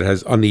 is that it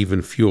has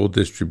uneven fuel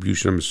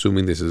distribution. I'm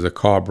assuming this is a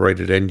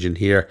carbureted engine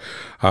here,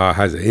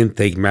 has an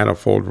intake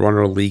manifold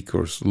runner leak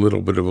or a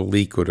little bit of a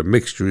leak, or the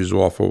mixture is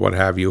off or what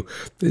have you,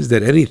 is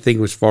that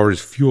anything as far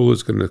as fuel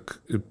is going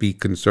to be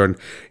concerned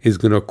is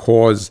going to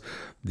cause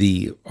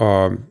the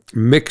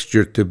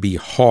mixture to be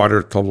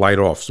harder to light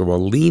off. So a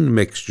lean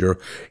mixture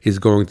is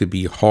going to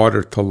be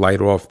harder to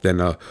light off than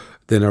a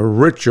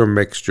richer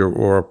mixture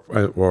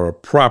or a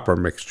proper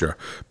mixture,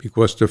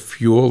 because the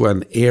fuel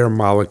and air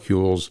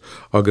molecules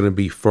are going to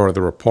be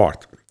further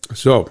apart.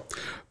 So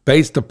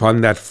based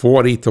upon that,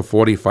 40 to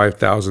 45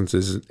 thousandths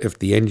is, if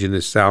the engine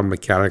is sound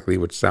mechanically,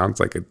 which sounds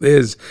like it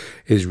is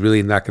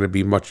really not going to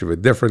be much of a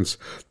difference.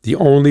 The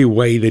only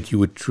way that you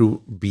would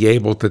be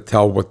able to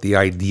tell what the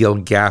ideal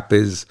gap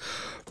is,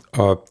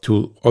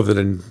 other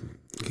than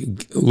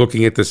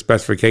looking at the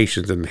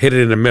specifications and hit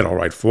it in the middle,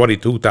 right?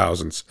 42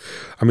 thousandths.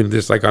 I mean,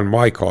 just like on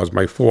my cars,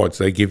 my Fords,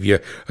 they give you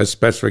a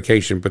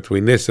specification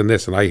between this, and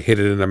I hit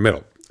it in the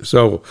middle.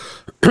 So,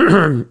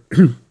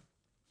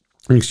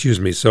 excuse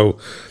me. So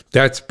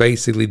that's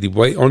basically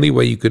the only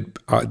way you could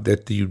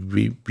that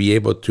you'd be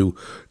able to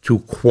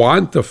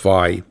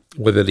quantify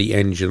whether the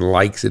engine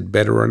likes it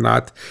better or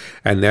not,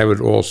 and that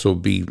would also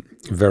be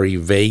very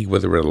vague,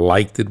 whether it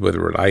liked it,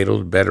 whether it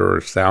idled better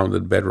or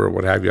sounded better or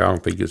what have you. I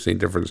don't think you'll see a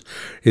difference,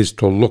 is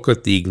to look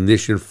at the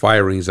ignition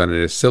firings on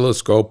an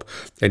oscilloscope,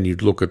 and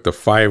you'd look at the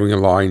firing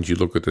lines, you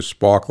look at the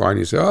spark line,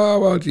 you say, oh,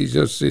 well,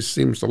 Jesus, this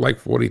seems to like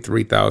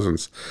 43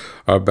 thousandths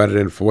better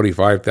than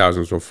 45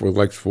 thousandths, or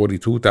likes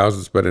 42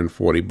 thousandths better than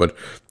 40, but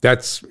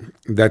that's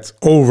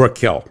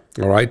overkill,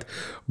 all right?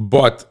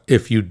 But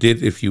if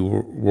you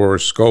were a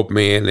scope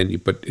man and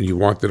you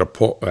wanted to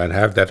pull and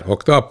have that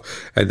hooked up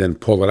and then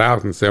pull it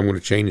out and say, I'm going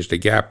to change the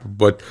gap,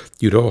 but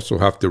you'd also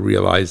have to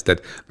realize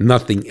that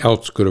nothing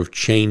else could have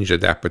changed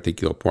at that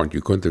particular point.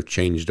 You couldn't have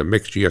changed the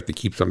mixture. You have to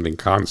keep something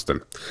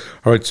constant.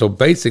 All right, so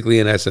basically,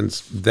 in essence,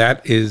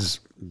 that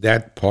is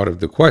that part of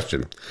the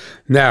question.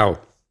 Now,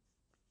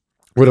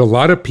 what a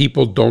lot of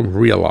people don't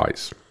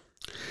realize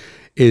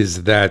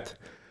is that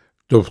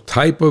the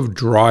type of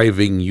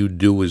driving you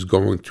do is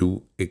going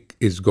to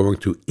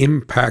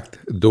impact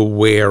the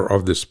wear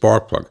of the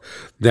spark plug.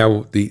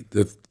 Now, you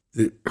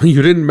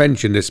didn't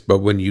mention this, but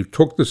when you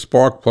took the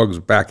spark plugs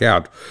back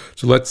out,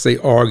 so let's say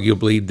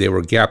arguably they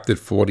were gapped at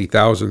 40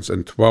 thousandths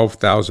and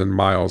 12,000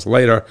 miles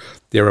later,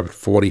 they're at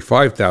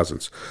 45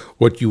 thousandths.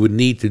 What you would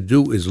need to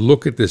do is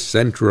look at the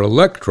center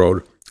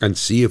electrode and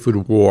see if it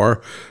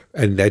wore,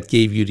 and that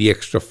gave you the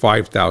extra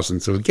 5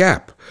 thousandths of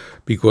gap.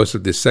 Because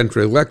if the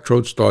central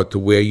electrodes start to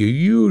wear, you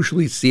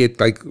usually see it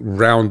like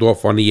round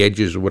off on the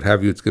edges or what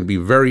have you. It's going to be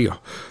very,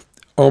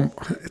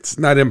 it's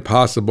not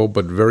impossible,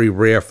 but very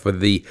rare for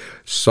the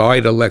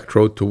side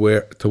electrode to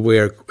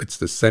wear. It's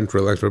the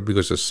central electrode,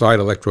 because the side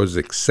electrode is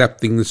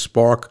accepting the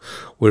spark,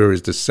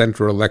 whereas the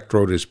central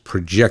electrode is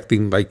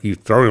projecting, like you're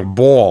throwing a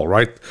ball,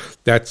 right?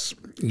 That's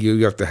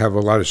you have to have a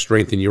lot of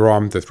strength in your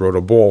arm to throw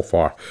the ball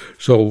far.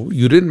 So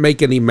you didn't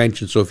make any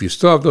mention. So if you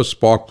still have those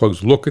spark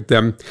plugs, look at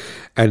them,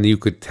 and you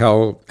could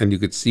tell, and you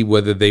could see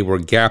whether they were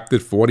gapped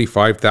at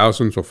 45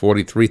 thousandths or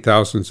 43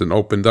 thousandths and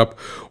opened up,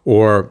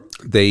 or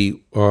they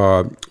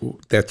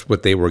that's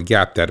what they were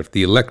gapped at. If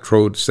the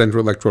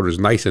central electrode is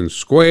nice and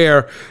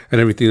square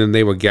and everything, then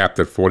they were gapped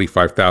at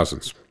 45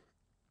 thousandths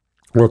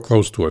or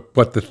close to it.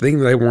 But the thing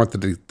that I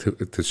wanted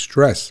to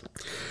stress,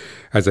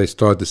 as I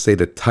started to say,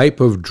 the type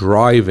of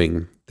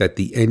driving that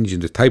the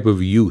engine, the type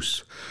of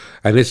use,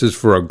 and this is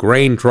for a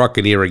grain truck,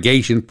 an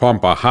irrigation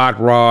pump, a hot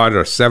rod,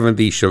 or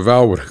 70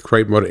 Chevelle with a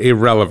crate motor,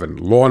 irrelevant,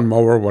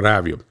 lawnmower, what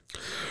have you.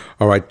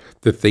 All right,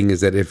 the thing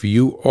is that if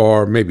you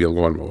are, maybe a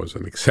lawnmower is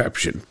an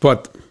exception,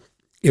 but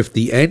if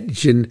the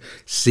engine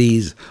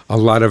sees a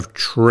lot of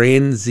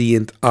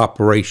transient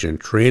operation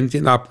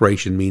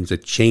means a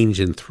change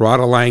in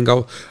throttle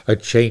angle, a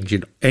change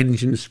in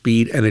engine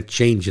speed, and a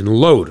change in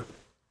load.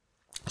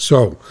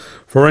 So,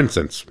 for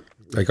instance,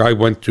 like I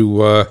went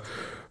to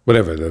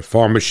the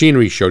farm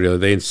machinery show the other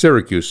day in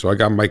Syracuse. So I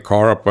got my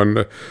car up on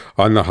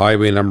the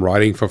highway and I'm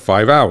riding for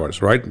 5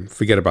 hours, right?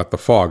 Forget about the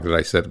fog that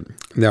I said.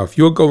 Now, if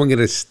you're going at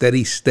a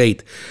steady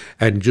state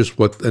and just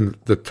and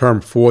the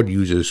term Ford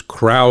uses,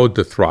 crowd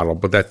the throttle,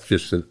 but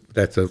that's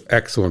an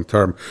excellent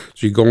term.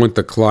 So you go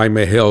into climb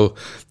a hill.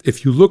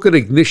 If you look at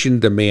ignition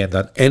demand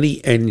on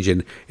any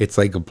engine, it's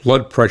like a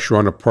blood pressure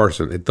on a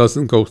person.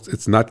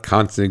 It's not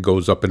constant, it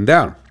goes up and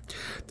down,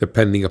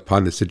 depending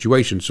upon the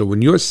situation. So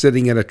when you're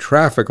sitting at a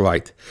traffic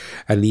light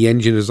and the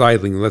engine is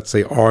idling, let's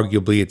say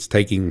arguably it's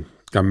taking,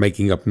 I'm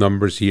making up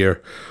numbers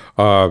here,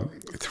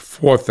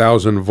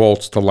 4,000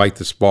 volts to light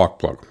the spark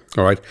plug.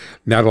 All right.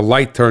 Now the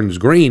light turns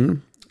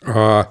green,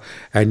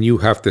 and you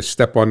have to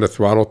step on the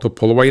throttle to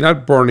pull away. You're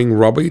not burning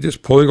rubber, you're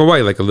just pulling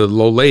away like a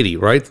little old lady,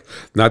 right?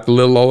 Not the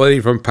little old lady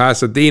from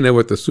Pasadena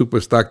with the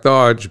super stock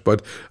Dodge,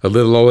 but a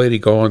little old lady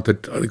going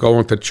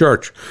to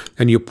church,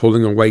 and you're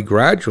pulling away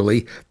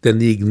gradually. Then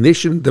the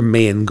ignition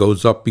demand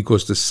goes up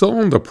because the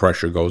cylinder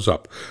pressure goes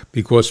up,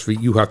 because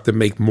you have to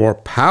make more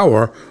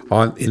power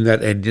in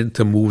that engine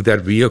to move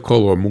that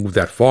vehicle or move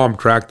that farm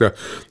tractor,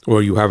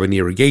 or you have an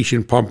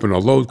irrigation pump and a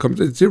load comes.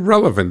 It's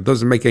irrelevant. It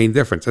doesn't make any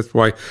difference. That's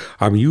why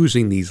I'm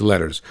using these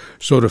letters.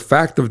 So the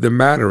fact of the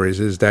matter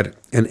is that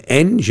an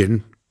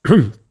engine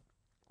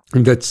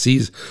that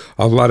sees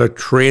a lot of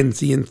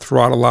transient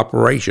throttle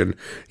operation,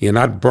 you're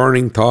not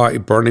burning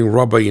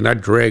rubber, you're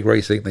not drag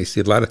racing, they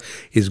see a lot of,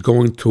 is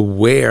going to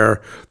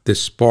wear the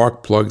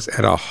spark plugs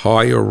at a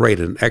higher rate,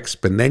 an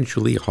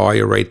exponentially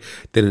higher rate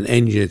than an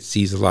engine that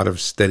sees a lot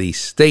of steady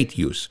state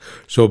use.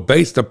 So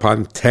based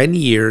upon 10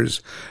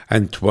 years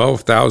and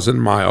 12,000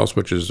 miles,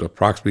 which is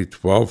approximately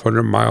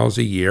 1,200 miles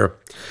a year,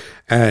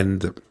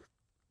 and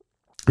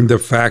the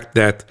fact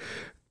that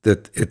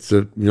it's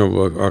a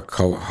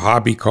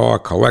hobby car,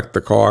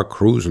 collector car,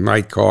 cruise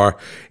night car,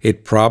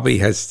 it probably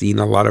has seen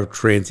a lot of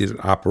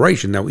transient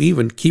operation. Now,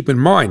 even keep in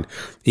mind,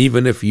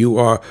 even if you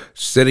are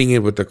sitting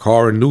in with the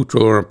car in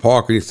neutral or in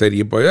park and you say to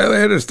your boy,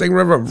 hey, this thing,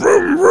 river,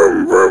 vroom,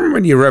 vroom, vroom,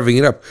 when you're revving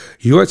it up,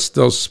 you're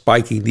still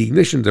spiking the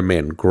ignition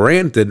demand.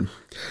 Granted,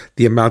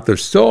 the amount of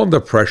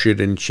cylinder pressure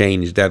didn't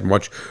change that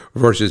much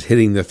versus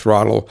hitting the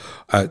throttle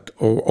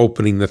or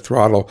opening the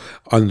throttle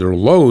under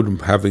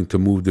load, having to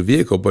move the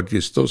vehicle, but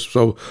you're still,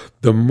 so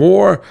the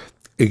more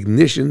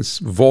ignition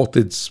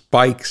voltage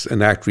spikes,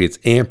 and actually it's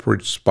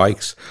amperage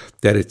spikes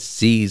that it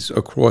sees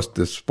across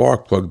the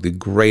spark plug, the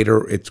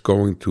greater it's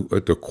going to,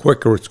 the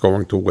quicker it's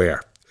going to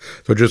wear.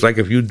 So just like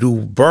if you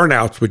do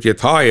burnouts with your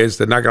tires,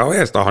 they're not going to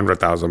last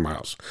 100,000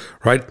 miles,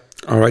 right?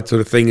 All right, so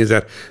the thing is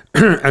that,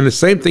 and the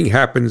same thing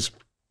happens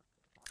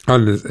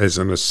as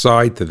an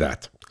aside to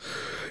that,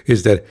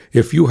 is that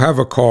if you have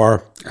a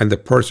car and the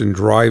person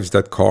drives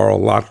that car a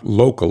lot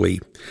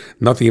locally,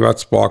 nothing about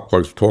spark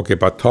plugs, talking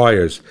about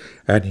tires,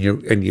 and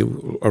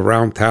you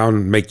around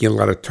town making a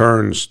lot of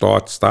turns,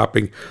 start,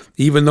 stopping,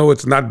 even though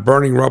it's not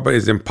burning rubber,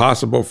 it's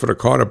impossible for the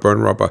car to burn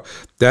rubber.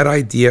 That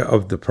idea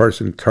of the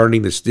person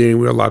turning the steering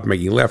wheel a lot,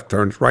 making left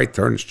turns, right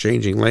turns,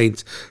 changing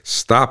lanes,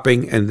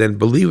 stopping, and then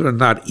believe it or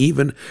not,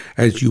 even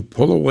as you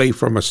pull away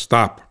from a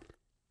stop,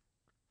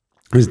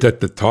 is that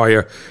the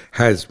tire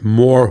has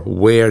more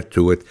wear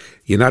to it.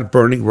 You're not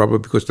burning rubber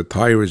because the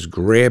tire is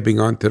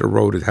grabbing onto the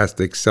road. It has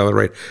to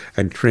accelerate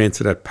and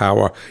transfer that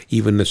power.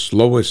 Even the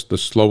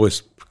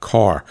slowest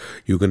car,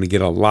 you're going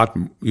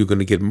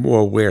to get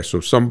more wear. So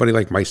somebody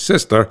like my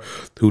sister,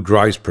 who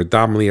drives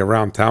predominantly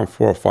around town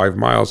 4 or 5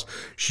 miles,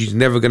 she's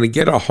never going to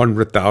get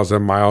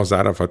 100,000 miles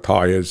out of her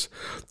tires,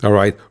 all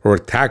right? Or a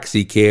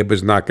taxi cab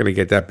is not going to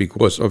get that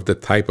because of the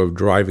type of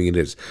driving it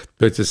is.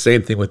 But it's the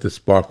same thing with the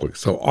spark plug.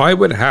 So I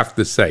would have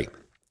to say,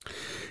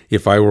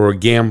 if I were a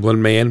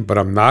gambling man, but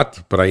I'm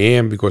not, but I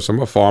am because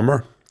I'm a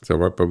farmer. So,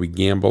 right, but we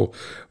gamble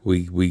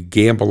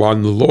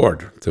on the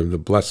Lord to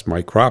bless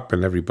my crop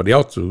and everybody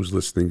else who's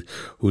listening,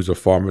 who's a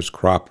farmer's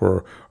crop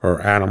or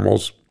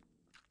animals,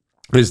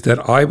 is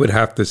that I would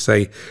have to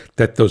say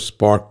that those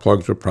spark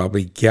plugs were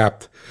probably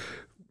gapped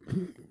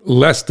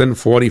less than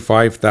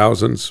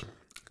 45,000s,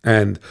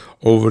 and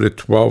over the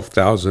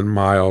 12,000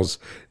 miles,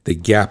 the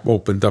gap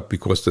opened up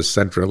because the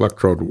central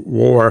electrode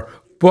wore.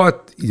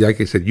 But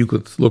like I said, you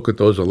could look at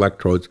those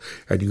electrodes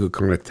and you could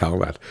kind of tell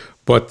that.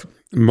 But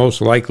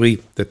most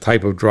likely, the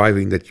type of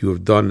driving that you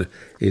have done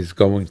is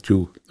going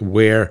to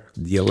wear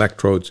the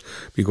electrodes,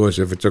 because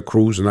if it's a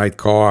cruise night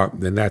car,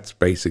 then that's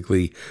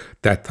basically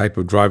that type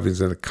of driving is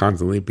going to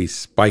constantly be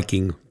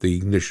spiking the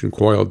ignition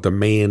coil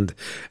demand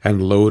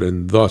and load,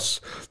 and thus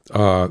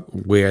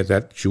wear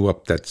that chew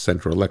up that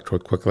central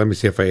electrode quick. Let me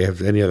see if I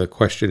have any other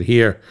question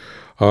here.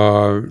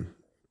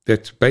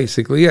 That's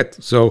basically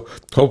it. So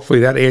hopefully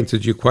that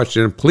answers your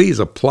question. And please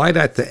apply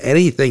that to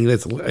anything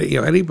that's,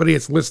 anybody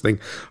that's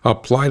listening,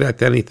 apply that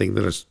to anything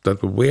that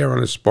the wear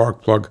on a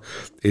spark plug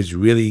is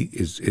really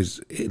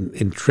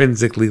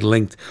intrinsically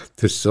linked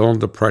to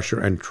cylinder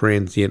pressure and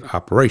transient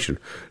operation.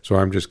 So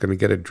I'm just going to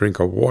get a drink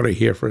of water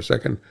here for a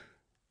second.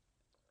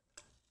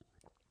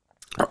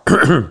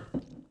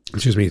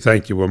 Excuse me.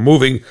 Thank you. We're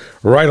moving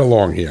right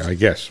along here, I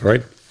guess,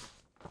 right?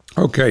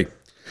 Okay.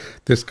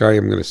 This guy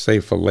I'm going to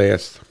save for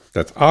last.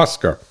 That's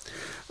Oscar.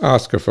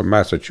 Oscar from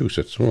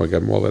Massachusetts. Oh, I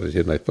got more letters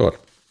here than I thought.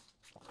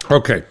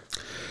 Okay.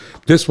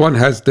 This one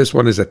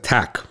is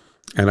attack.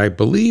 And I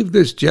believe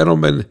this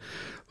gentleman,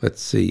 let's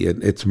see,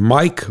 it's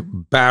Mike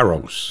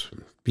Barros,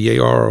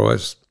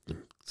 Barros.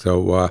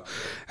 So,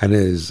 and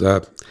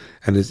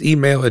his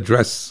email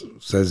address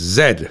says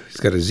Z. He's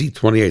got a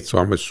Z28. So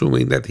I'm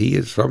assuming that he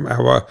is from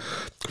our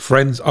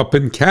friends up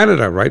in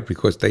Canada, right?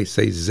 Because they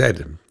say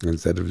Z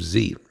instead of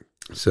Z.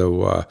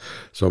 So,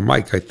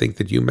 Mike, I think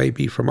that you may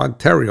be from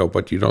Ontario,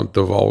 but you don't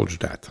divulge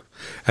that.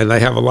 And I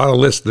have a lot of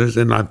listeners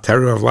in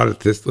Ontario, I have a lot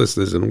of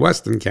listeners in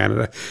Western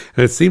Canada,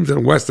 and it seems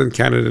in Western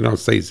Canada they don't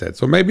say Z.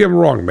 So maybe I'm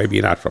wrong. Maybe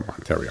you're not from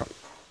Ontario.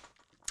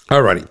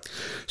 Alrighty.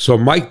 So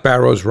Mike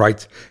Barrows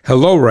writes,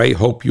 "Hello, Ray.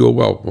 Hope you are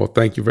well." Well,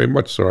 thank you very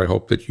much, sir. I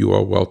hope that you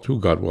are well too,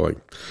 God willing.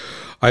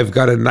 I've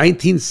got a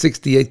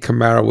 1968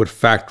 Camaro with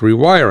factory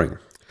wiring.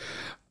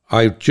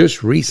 I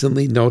just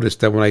recently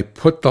noticed that when I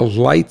put the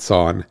lights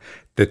on,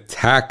 the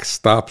tach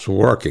stops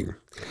working.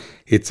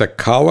 It's a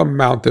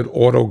column-mounted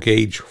auto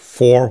gauge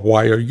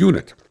 4-wire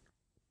unit.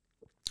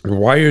 The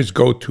wires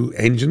go to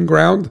engine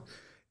ground,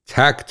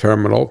 tach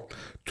terminal,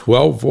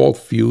 12-volt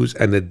fuse,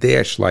 and the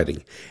dash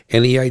lighting.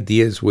 Any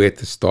ideas where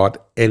to start?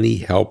 Any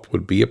help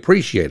would be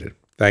appreciated.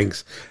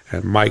 Thanks,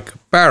 and Mike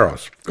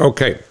Barrows.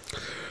 Okay,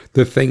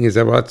 the thing is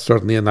that it's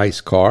certainly a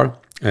nice car,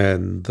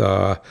 and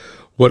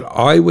what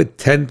I would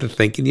tend to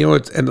think, and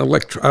it's an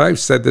I've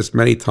said this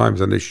many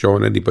times on this show,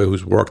 and anybody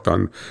who's worked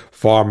on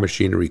farm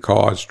machinery,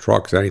 cars,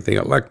 trucks, anything,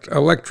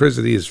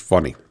 electricity is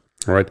funny,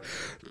 all right?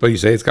 But you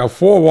say it's got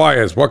 4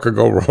 wires, what could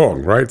go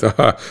wrong, right?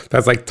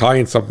 That's like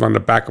tying something on the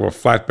back of a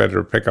flatbed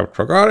or a pickup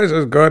truck. Oh, this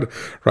is good,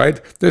 right?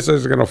 This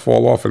is going to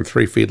fall off, and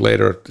 3 feet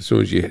later, as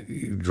soon as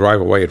you drive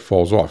away, it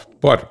falls off.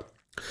 But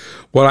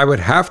what I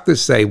would have to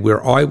say,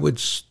 where I would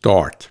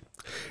start,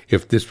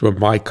 if this were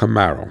my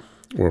Camaro,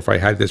 or if I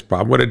had this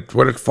problem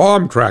with a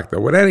farm tractor,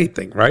 with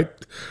anything, right?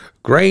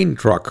 Grain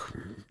truck,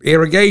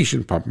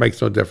 irrigation pump,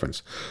 makes no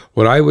difference.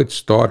 What I would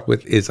start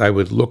with is I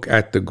would look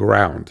at the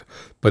ground,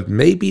 but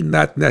maybe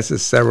not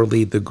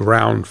necessarily the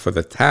ground for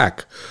the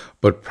tack,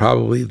 but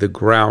probably the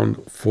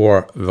ground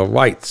for the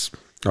lights.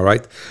 All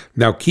right.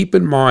 Now, keep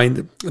in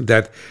mind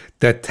that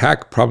that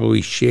tack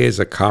probably shares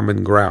a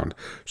common ground.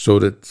 So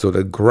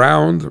the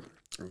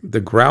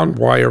ground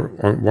wire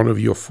on one of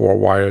your 4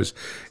 wires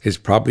is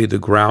probably the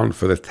ground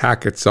for the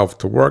tack itself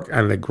to work,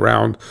 and the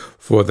ground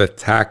for the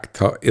tack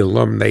to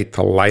illuminate,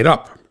 to light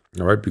up.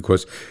 All right,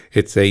 because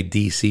it's a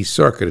DC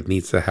circuit, it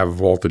needs to have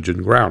voltage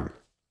and ground.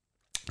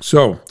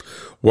 So,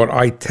 what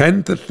I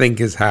tend to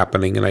think is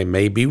happening, and I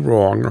may be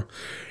wrong,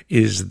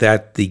 is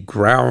that the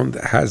ground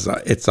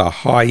it's a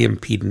high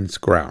impedance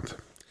ground.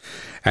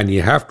 And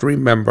you have to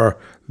remember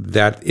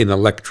that in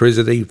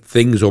electricity,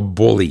 things are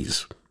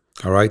bullies.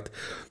 All right?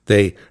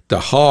 The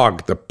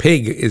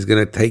pig is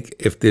going to take,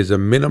 if there's a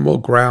minimal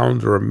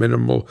ground or a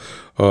minimal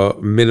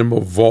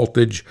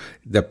voltage,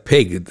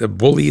 the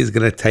bully is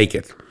going to take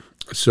it.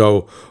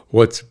 So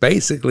what's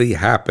basically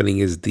happening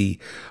is the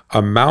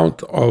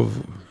amount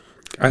of,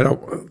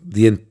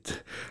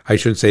 I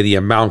shouldn't say the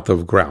amount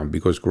of ground,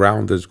 because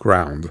ground is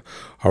ground,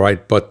 all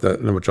right, but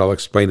which I'll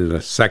explain in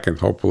a second,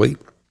 hopefully,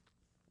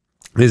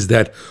 is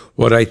that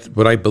what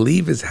I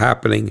believe is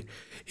happening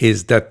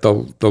is that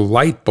the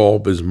light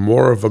bulb is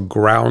more of a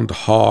ground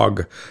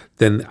hog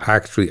than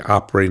actually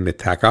operating the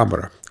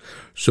tachometer.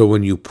 So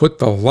when you put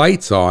the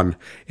lights on,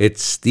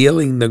 it's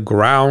stealing the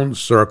ground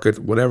circuit,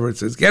 whatever it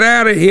says. Get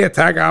out of here,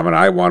 tachometer!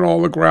 I want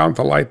all the ground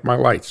to light my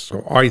lights.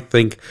 So I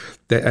think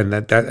that,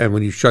 and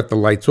when you shut the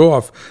lights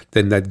off,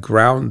 then that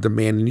ground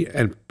demand,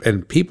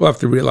 and people have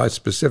to realize,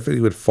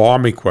 specifically with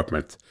farm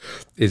equipment,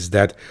 is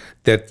that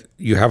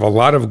you have a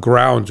lot of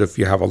grounds. If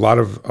you have a lot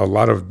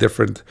of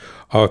different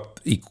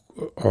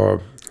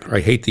I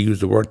hate to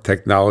use the word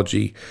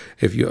technology.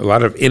 A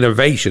lot of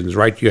innovations,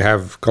 right? You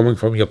have coming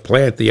from your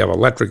plant. You have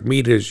electric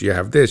meters. You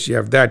have this. You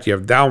have that. You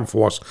have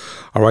downforce.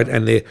 All right,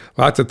 and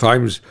lots of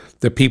times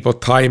the people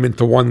tie them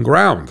into one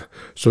ground.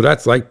 So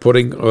that's like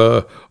putting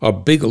a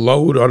big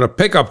load on a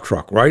pickup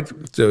truck, right?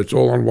 So it's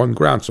all on one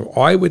ground. So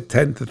I would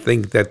tend to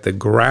think that the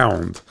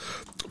ground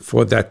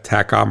for that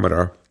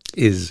tachometer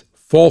is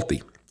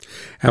faulty.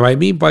 And what I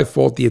mean by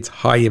faulty, it's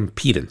high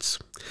impedance.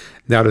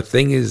 Now, the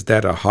thing is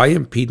that a high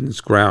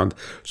impedance ground,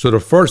 so the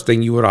first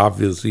thing you would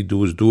obviously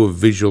do is do a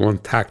visual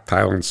and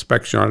tactile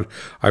inspection on it.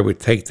 I would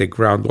take the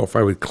ground off.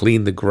 I would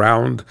clean the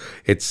ground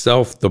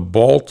itself, the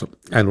bolt,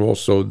 and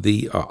also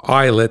the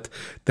eyelet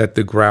that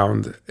the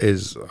ground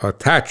is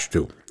attached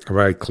to.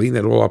 I'd clean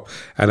it all up,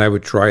 and I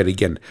would try it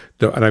again.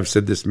 And I've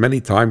said this many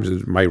times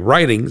in my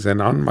writings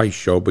and on my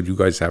show, but you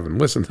guys haven't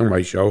listened to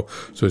my show,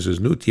 so this is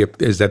new to you,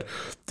 is that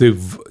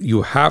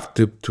you have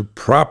to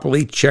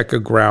properly check a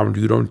ground.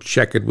 You don't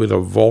check it with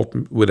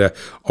a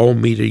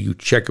ohm meter, you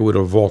check it with a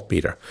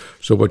voltmeter.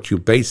 So what you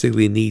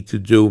basically need to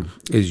do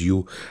is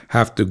you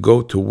have to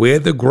go to where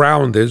the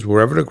ground is,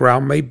 wherever the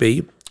ground may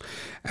be,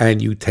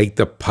 and you take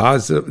the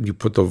positive, you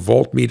put the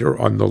voltmeter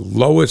on the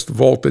lowest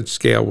voltage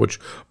scale, which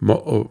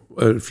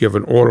if you have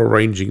an auto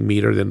ranging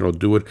meter, then it'll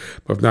do it.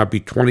 But if not, be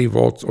 20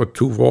 volts or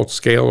 2 volt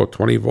scale or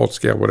 20 volt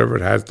scale, whatever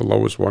it has, the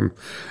lowest one.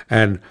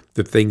 And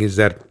the thing is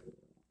that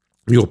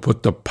you'll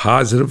put the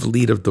positive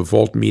lead of the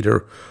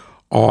voltmeter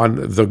on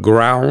the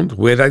ground,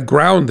 where that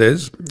ground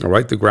is, all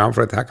right, the ground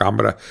for a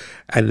tachometer,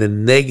 and the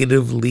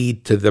negative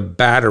lead to the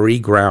battery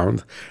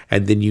ground,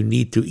 and then you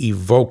need to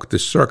evoke the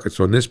circuit.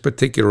 So in this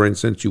particular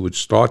instance, you would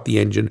start the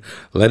engine,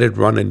 let it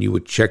run, and you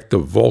would check the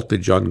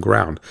voltage on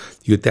ground.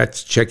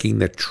 That's checking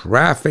the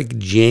traffic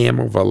jam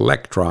of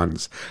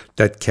electrons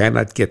that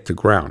cannot get to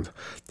ground.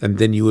 And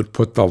then you would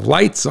put the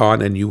lights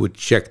on, and you would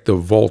check the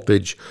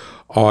voltage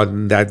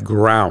on that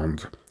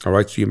ground. All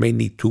right, so you may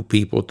need 2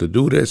 people to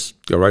do this,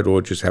 all right,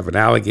 or just have an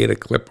alligator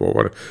clip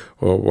or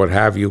what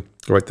have you.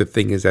 All right, the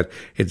thing is that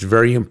it's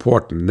very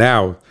important.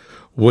 Now,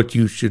 what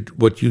you should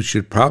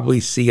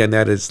probably see on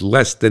that is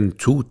less than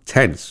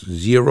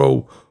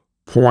 0.2,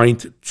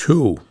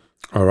 0.2,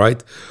 all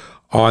right,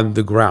 on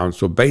the ground.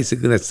 So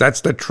basically,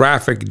 that's the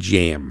traffic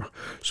jam.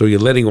 So you're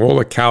letting all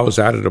the cows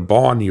out of the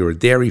barn. You're a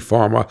dairy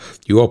farmer.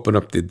 You open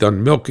up, they're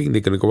done milking.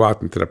 They're going to go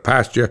out into the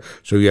pasture.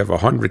 So you have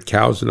 100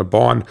 cows in a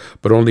barn,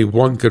 but only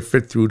one could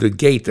fit through the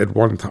gate at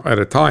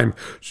a time.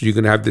 So you're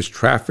going to have this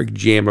traffic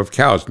jam of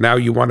cows. Now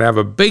you want to have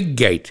a big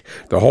gate.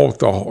 The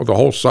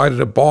whole side of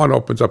the barn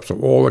opens up, so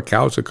all the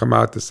cows will come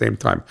out at the same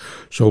time.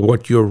 So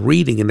what you're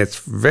reading, and it's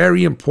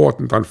very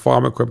important on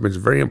farm equipment,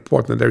 it's very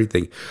important on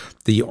everything.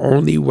 The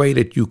only way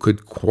that you could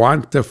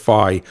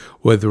quantify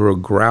whether a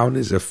ground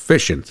is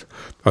efficient,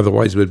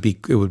 otherwise it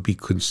would be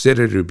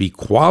considered or be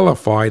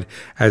qualified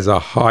as a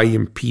high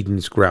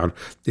impedance ground,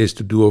 is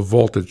to do a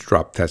voltage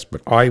drop test.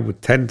 But I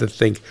would tend to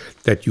think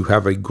that you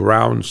have a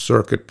ground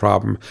circuit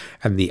problem,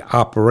 and the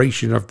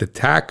operation of the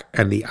tack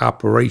and the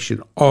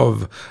operation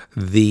of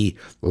the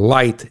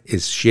light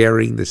is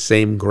sharing the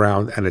same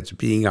ground, and it's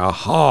being a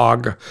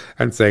hog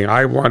and saying,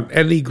 I want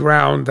any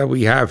ground that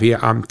we have here,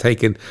 I'm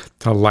taking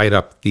to light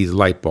up these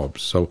light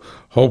bulbs. So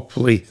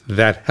hopefully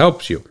that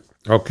helps you.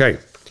 Okay.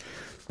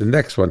 the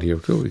next one here.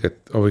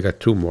 We got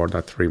two more,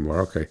 not three more.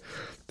 Okay,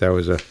 that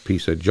was a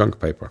piece of junk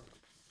paper.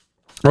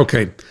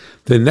 Okay,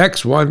 the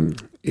next one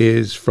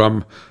is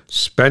from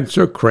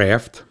Spencer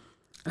Kraft,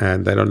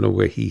 and I don't know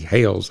where he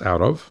hails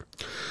out of,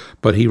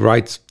 but he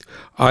writes,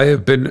 I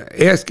have been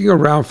asking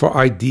around for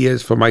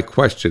ideas for my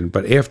question,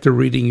 but after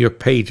reading your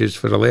pages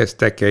for the last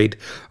decade,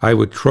 I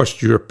would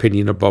trust your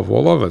opinion above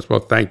all others. Well,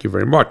 thank you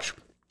very much.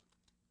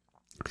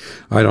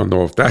 I don't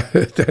know if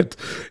that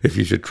if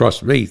you should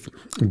trust me,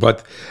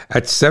 but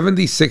at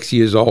 76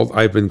 years old,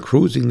 I've been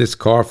cruising this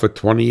car for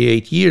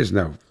 28 years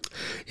now,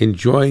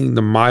 enjoying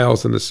the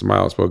miles and the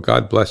smiles. Well,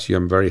 God bless you.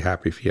 I'm very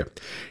happy for you.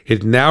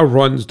 It now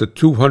runs the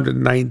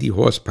 290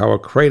 horsepower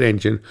crate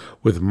engine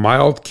with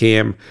mild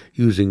cam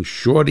using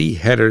shorty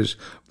headers,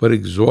 but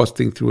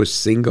exhausting through a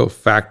single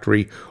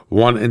factory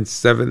 1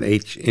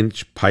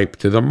 7/8-inch pipe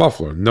to the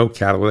muffler, no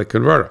catalytic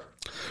converter.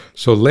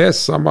 So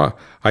last summer,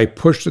 I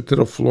pushed it to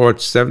the floor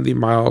at 70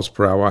 miles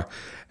per hour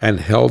and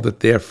held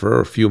it there for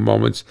a few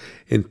moments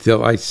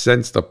until I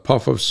sensed a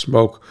puff of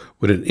smoke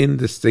with an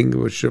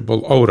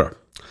indistinguishable odor.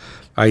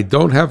 I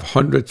don't have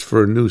hundreds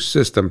for a new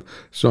system,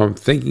 so I'm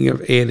thinking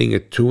of adding a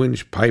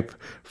 2-inch pipe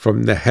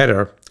from the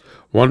header.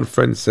 One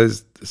friend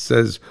says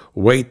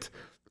wait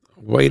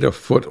a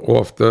foot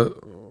off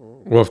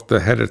the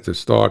header to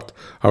start.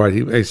 All right,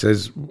 he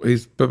says,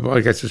 I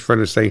guess his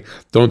friend is saying,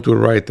 don't do it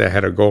right at the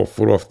header, go a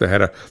foot off the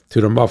header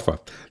to the muffler.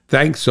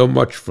 Thanks so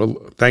much for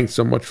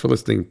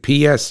listening.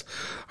 P.S.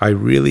 I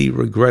really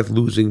regret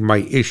losing my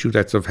issue,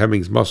 that's of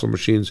Hemmings Muscle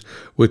Machines,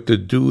 with the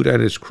dude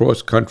and his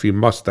cross-country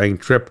Mustang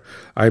trip.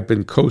 I've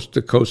been coast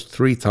to coast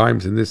 3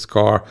 times in this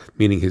car,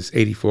 meaning his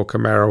 84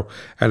 Camaro,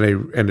 and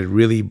it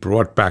really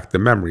brought back the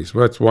memories.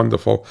 Well, it's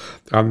wonderful.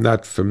 I'm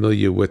not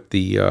familiar with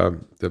the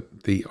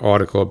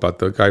article about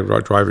the guy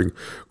driving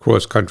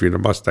cross-country in a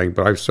Mustang,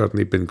 but I've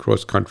certainly been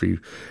cross-country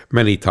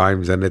many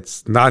times, and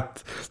it's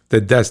not the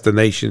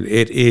destination,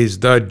 it is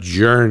the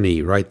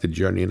journey, right? The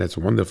journey, and it's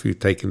wonderful you've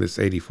taken this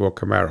 84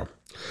 Camaro.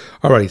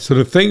 All right, so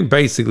the thing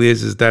basically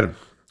is that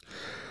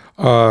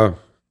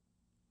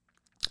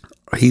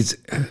he's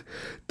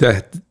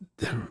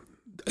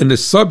in the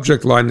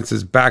subject line it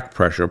says back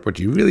pressure, but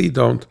you really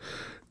don't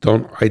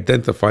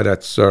identify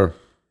that, sir.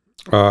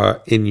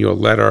 In your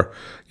letter,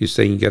 you're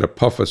saying you get a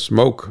puff of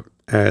smoke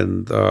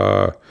and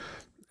a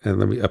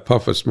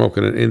puff of smoke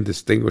and an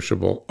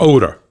indistinguishable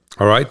odor.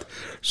 All right,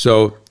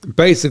 so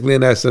basically,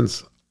 in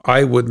essence,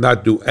 I would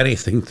not do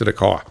anything to the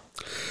car.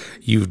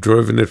 You've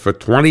driven it for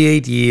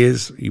 28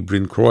 years. You've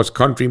been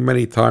cross-country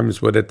many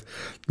times with it.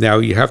 Now,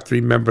 you have to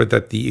remember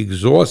that the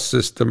exhaust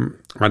system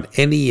on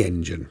any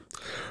engine,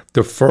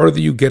 the further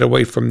you get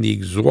away from the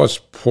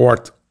exhaust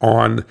port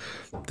on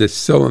the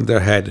cylinder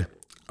head,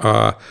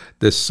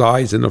 the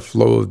size and the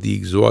flow of the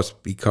exhaust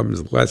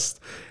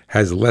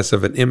has less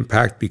of an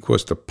impact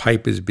because the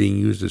pipe is being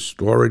used as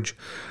storage.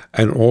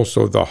 And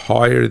also the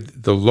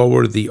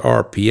lower the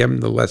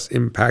RPM, the less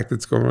impact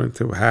it's going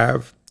to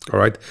have. All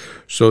right.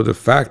 So the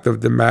fact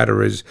of the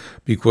matter is,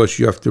 because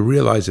you have to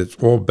realize it's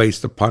all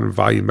based upon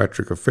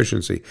volumetric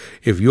efficiency.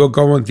 If you're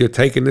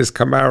taking this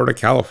Camaro to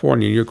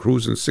California and you're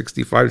cruising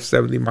 65,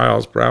 70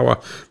 miles per hour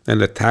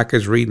and the tach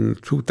is reading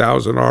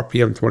 2,000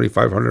 RPM,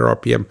 2,500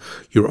 RPM,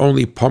 you're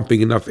only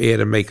pumping enough air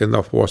to make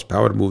enough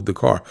horsepower to move the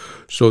car.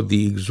 So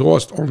the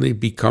exhaust only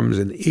becomes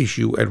an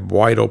issue at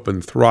wide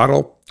open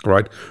throttle.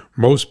 Right,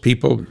 most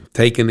people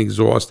take an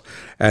exhaust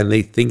and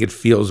they think it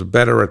feels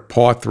better at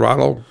part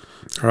throttle.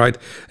 All right,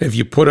 if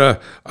you put a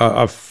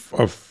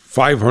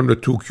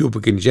 502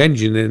 cubic inch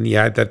engine in and you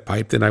add that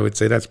pipe, then I would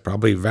say that's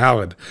probably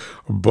valid.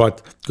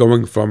 But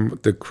going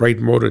from the crate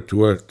motor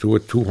to a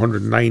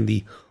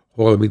 290,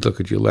 well, let me look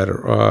at your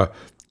letter.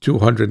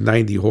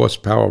 290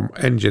 horsepower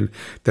engine,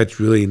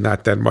 that's really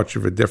not that much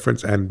of a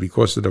difference. And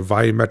because of the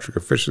volumetric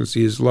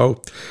efficiency is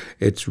low,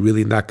 it's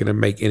really not going to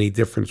make any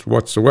difference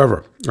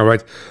whatsoever. All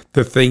right.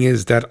 The thing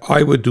is that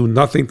I would do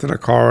nothing to the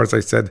car. As I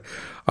said,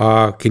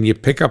 can you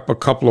pick up a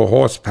couple of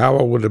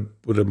horsepower with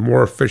a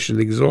more efficient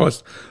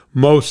exhaust?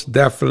 Most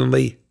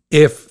definitely,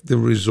 if the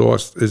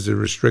exhaust is a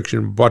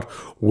restriction. But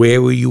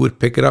where you would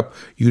pick it up,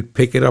 you'd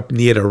pick it up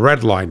near the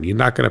red line. You're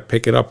not going to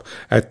pick it up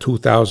at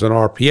 2,000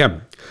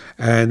 RPM.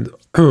 And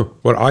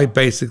what I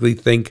basically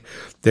think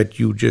that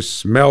you just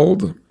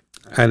smelled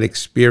and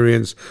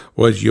experienced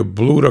was you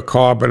blew the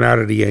carbon out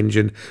of the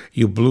engine.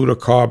 You blew the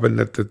carbon,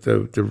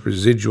 the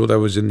residual that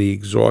was in the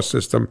exhaust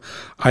system.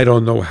 I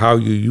don't know how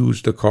you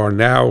use the car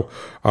now.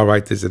 All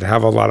right, does it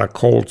have a lot of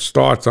cold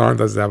starts on?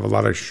 Does it have a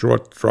lot of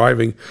short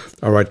driving?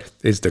 All right,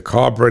 is the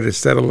carburetor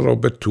set a little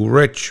bit too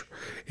rich?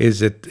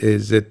 Is it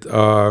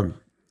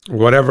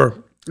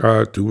whatever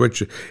too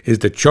rich? Is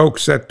the choke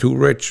set too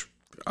rich?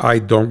 I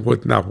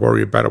would not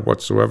worry about it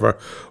whatsoever.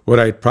 What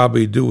I'd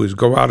probably do is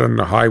go out on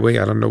the highway,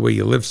 I don't know where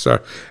you live, sir,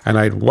 and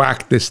I'd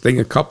whack this thing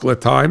a couple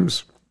of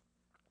times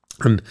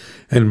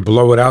and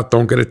blow it out.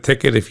 Don't get a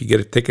ticket. If you get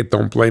a ticket,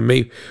 don't blame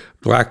me.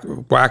 Whack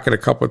it a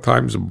couple of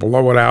times and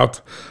blow it out.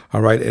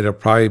 All right, it'll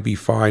probably be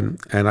fine.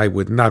 And I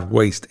would not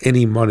waste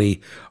any money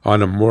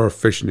on a more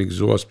efficient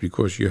exhaust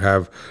because you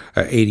have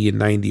 80 and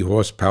 90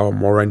 horsepower,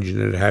 more engine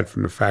than it had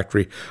from the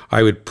factory.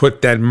 I would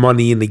put that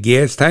money in the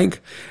gas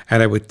tank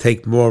and I would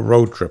take more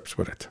road trips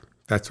with it.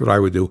 That's what I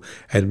would do,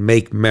 and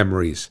make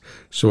memories.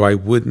 So I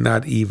would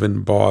not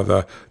even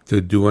bother to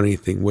do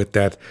anything with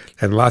that.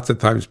 And lots of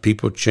times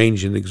people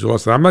change an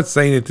exhaust. And I'm not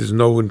saying that there's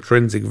no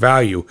intrinsic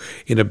value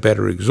in a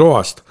better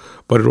exhaust,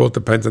 but it all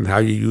depends on how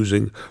you're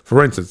using.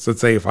 For instance, let's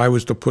say if I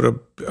was to put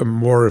a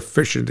more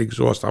efficient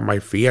exhaust on my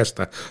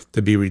Fiesta,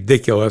 to be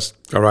ridiculous,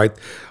 all right,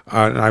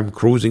 and I'm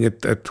cruising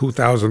at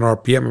 2,000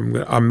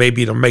 RPM,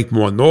 maybe it'll make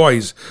more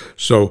noise.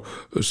 So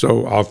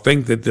I'll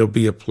think that there'll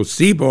be a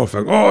placebo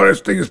effect. Oh, this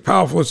thing is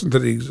powerful. Listen to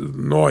the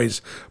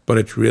noise, but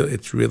it's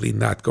really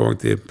not going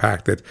to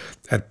impact it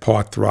at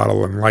part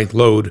throttle and light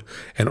load,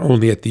 and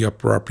only at the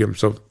upper RPM.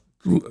 So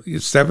you're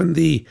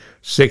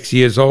 76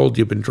 years old.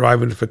 You've been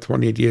driving it for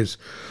 28 years.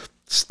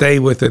 Stay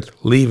with it.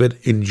 Leave it.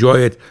 Enjoy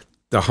it.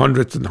 The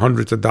hundreds and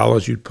hundreds of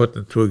dollars you'd put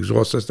into an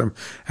exhaust system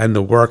and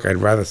the work, I'd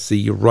rather see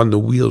you run the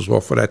wheels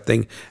off of that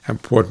thing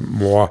and put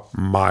more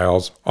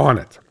miles on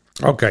it.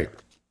 Okay.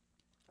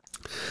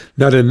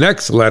 Now, the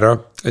next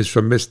letter is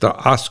from Mr.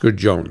 Oscar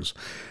Jones.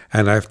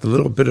 And I have a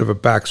little bit of a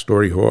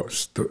backstory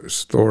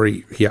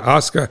story here.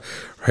 Oscar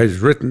has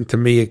written to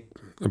me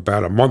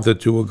about a month or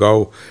two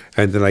ago,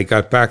 and then I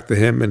got back to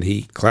him, and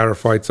he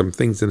clarified some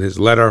things in his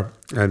letter,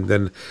 and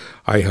then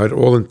I had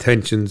all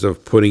intentions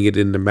of putting it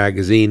in the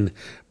magazine,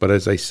 but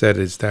as I said,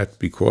 is that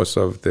because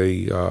of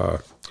the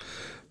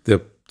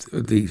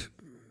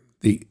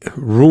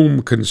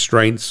room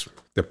constraints,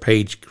 the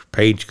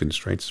page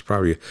constraints is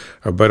probably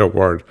a better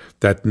word,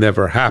 that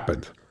never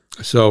happened.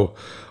 So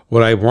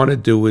what I want to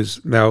do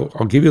is, now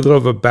I'll give you a little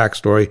of a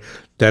backstory,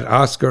 that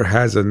Oscar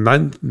has a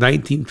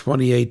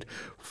 1928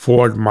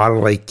 Ford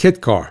Model A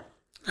kit car.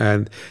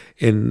 And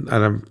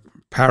I'm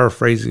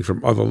paraphrasing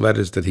from other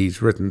letters that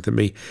he's written to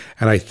me.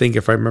 And I think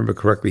if I remember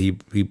correctly,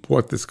 he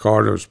bought this car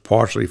and it was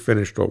partially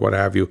finished or what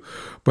have you.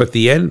 But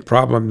the end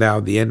problem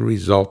now, the end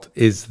result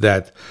is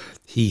that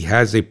he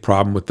has a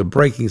problem with the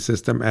braking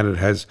system, and it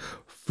has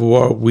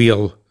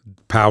four-wheel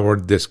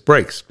powered disc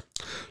brakes.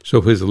 So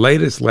his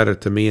latest letter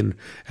to me,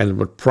 and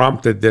what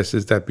prompted this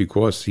is that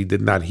because he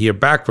did not hear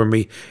back from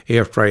me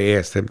after I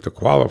asked him to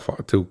qualify,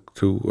 to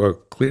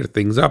clear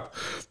things up,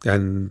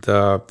 and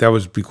that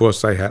was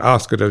because I had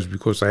Oscar. That was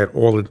because I had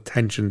all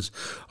intentions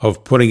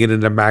of putting it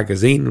in the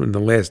magazine in the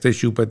last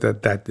issue, but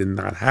that did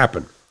not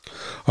happen.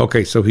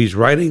 Okay, so he's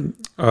writing,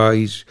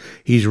 he's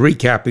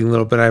recapping a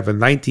little bit. I have a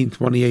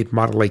 1928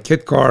 Model A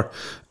kit car.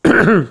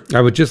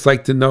 I would just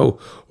like to know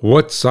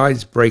what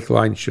size brake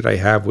line should I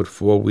have with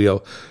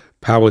four-wheel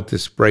powered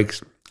disc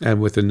brakes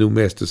and with a new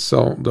master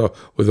cylinder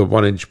with a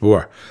 1-inch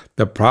bore.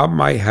 The problem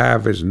I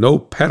have is no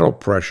pedal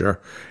pressure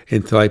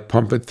until I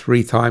pump it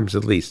 3 times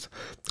at least.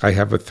 I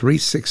have a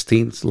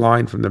 3/16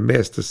 line from the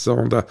master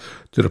cylinder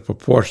to the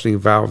proportioning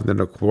valve, and then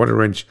a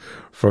 1/4 inch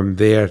from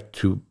there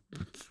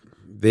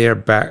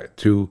back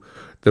to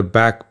the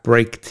back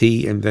brake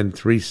tee, and then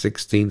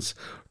 3/16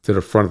 to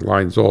the front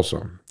lines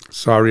also.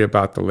 Sorry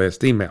about the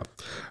last email.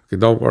 Okay,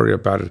 don't worry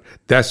about it.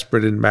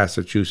 Desperate in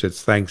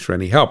Massachusetts. Thanks for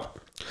any help.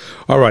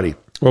 Alrighty.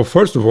 Well,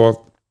 first of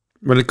all,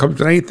 when it comes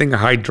to anything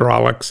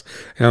hydraulics,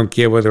 I don't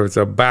care whether it's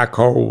a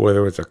backhoe,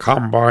 whether it's a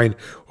combine,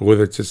 or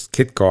whether it's just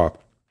kit car,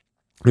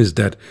 is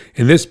that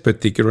in this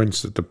particular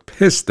instance, the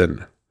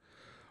piston,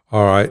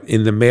 all right,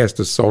 in the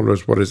master cylinder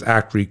is what is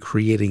actually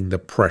creating the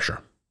pressure.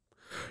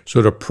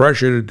 So the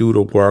pressure to do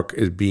the work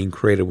is being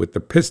created with the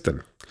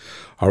piston.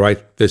 All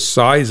right, the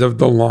size of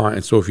the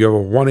line. So if you have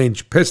a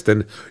 1-inch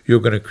piston, you're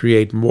going to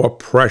create more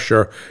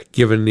pressure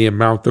given the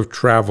amount of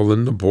travel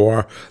in the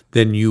bore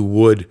than you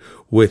would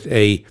with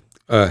a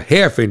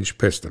 1/2-inch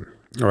piston.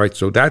 All right,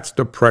 so that's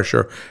the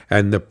pressure,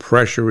 and the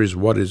pressure is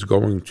what is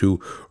going to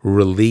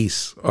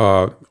release,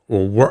 I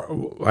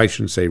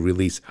shouldn't say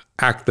release,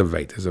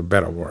 activate is a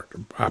better word,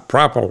 a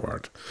proper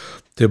word,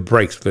 the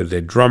brakes, whether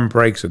they're drum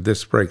brakes or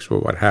disc brakes or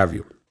what have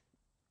you.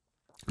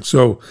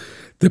 So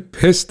the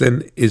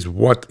piston is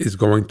what is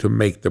going to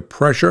make the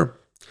pressure,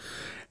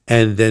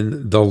 and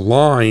then the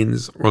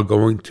lines are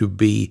going to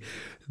be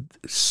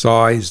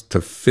sized to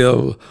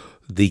fill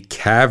the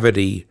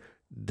cavity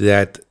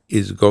that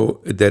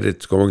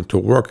it's going to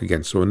work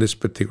against. So in this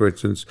particular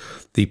instance,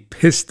 the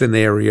piston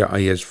area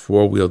has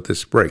 4-wheel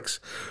disc brakes.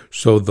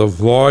 So the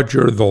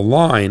larger the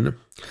line,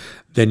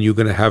 then you're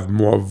going to have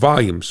more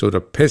volume. So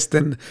the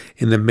piston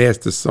in the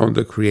master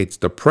cylinder creates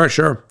the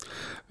pressure.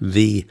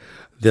 The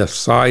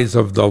size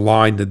of the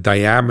line,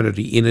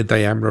 the inner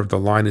diameter of the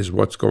line is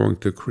what's going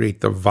to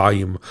create the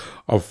volume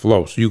of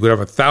flow. So you could have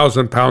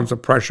 1,000 pounds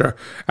of pressure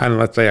and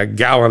let's say a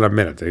gallon a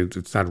minute.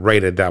 It's not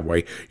rated that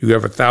way. You could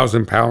have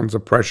 1,000 pounds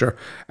of pressure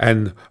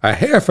and a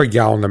 1/2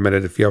 gallon a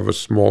minute if you have a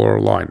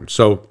smaller line.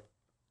 So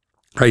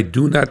I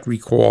do not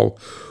recall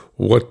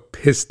what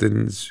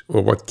pistons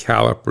or what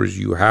calipers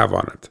you have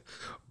on it.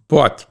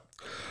 But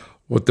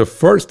What the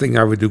first thing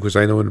I would do, because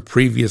I know in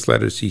previous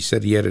letters he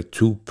said he had a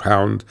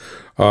 2-pound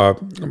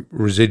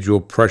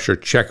residual pressure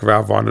check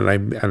valve on,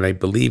 and I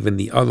believe in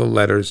the other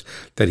letters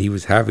that he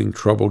was having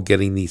trouble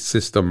getting the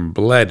system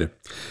bled,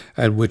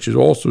 and which is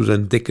also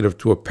indicative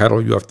to a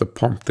pedal you have to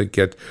pump to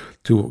get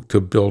to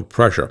build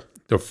pressure.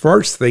 The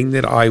first thing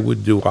that I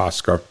would do,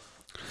 Oscar,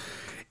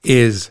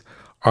 is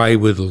I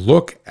would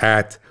look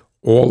at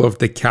all of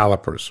the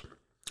calipers.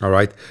 All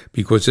right,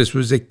 because this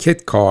was a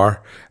kit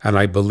car, and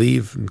I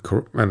believe,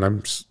 and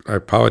I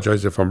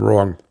apologize if I'm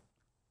wrong,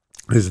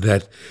 is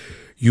that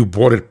you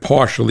bought it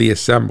partially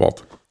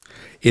assembled.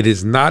 It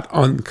is not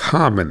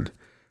uncommon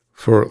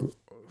for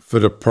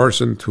the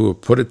person to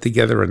have put it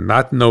together and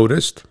not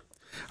noticed.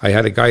 I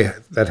had a guy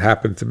that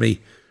happened to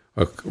me.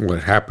 A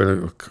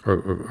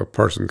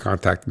person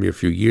contacted me a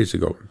few years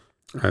ago,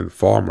 and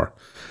farmer.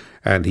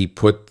 And he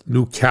put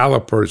new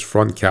calipers,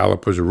 front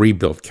calipers,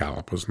 rebuilt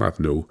calipers, not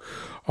new,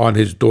 on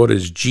his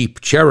daughter's Jeep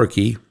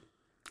Cherokee,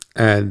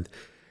 and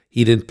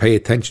he didn't pay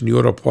attention. The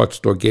auto parts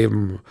store gave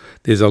him,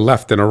 there's a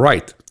left and a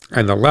right,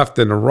 and the left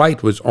and the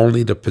right was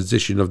only the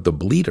position of the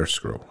bleeder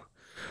screw.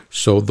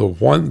 So the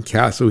one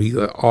so he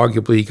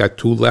arguably he got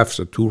 2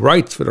 lefts or 2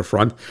 rights for the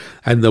front,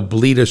 and the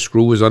bleeder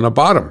screw was on the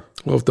bottom.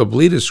 Well, if the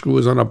bleeder screw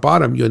is on the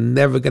bottom, you're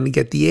never going to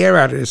get the air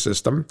out of the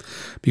system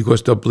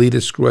because the bleeder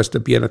screw has to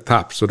be on the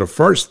top. So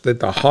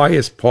the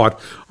highest part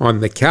on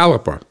the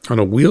caliper, on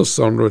a wheel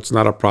cylinder, it's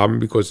not a problem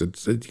because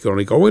you can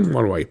only go in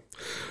one way.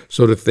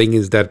 So the thing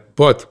is that,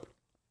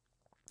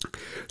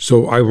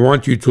 so I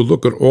want you to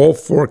look at all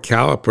 4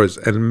 calipers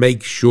and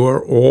make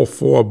sure all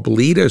 4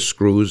 bleeder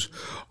screws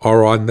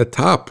are on the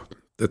top,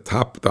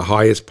 the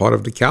highest part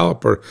of the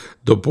caliper,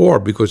 the bore,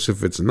 because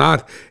if it's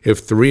not, if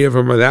 3 of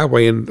them are that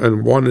way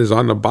and 1 is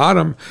on the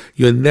bottom,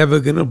 you're never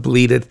going to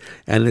bleed it.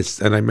 And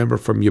I remember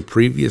from your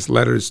previous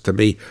letters to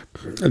me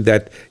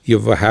that you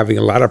were having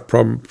a lot of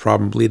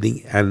problem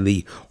bleeding, and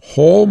the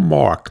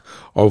hallmark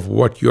of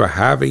what you're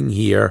having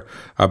here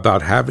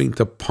about having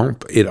to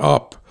pump it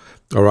up,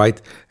 all right,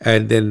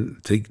 and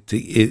then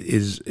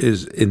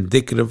is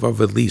indicative of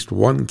at least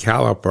 1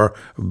 caliper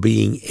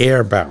being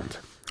airbound.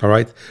 All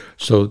right,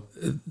 so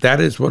that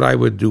is what I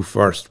would do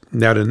first.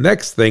 Now, the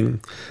next thing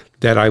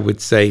that I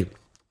would say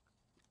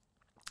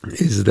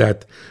is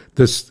that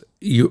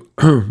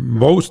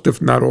most, if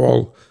not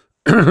all,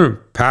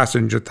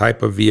 passenger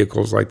type of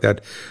vehicles like that,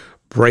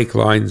 brake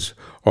lines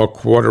are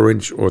 1/4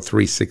 inch or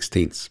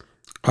 3/16.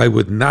 I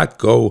would not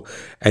go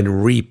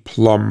and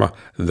re-plumb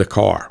the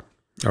car.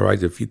 All right,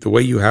 the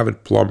way you have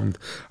it plumbed,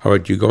 all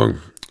right, you're going.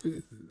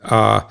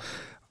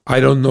 I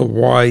don't know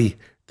why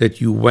that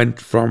you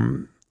went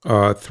from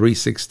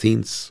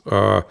 3/16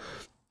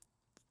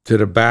 to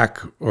the back,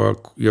 or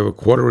you have a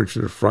 1/4 inch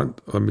to the front.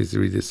 Let me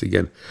read this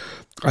again.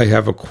 I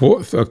have a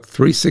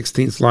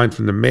 3/16 line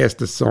from the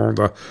master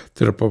cylinder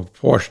to the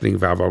proportioning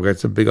valve. Okay,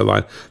 it's a bigger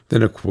line.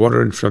 Then a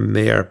 1/4 inch from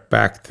there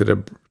back to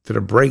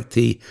the brake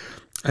tee,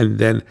 and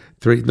then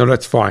 3. No,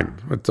 that's fine.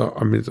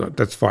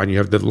 That's fine. You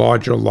have the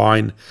larger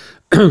line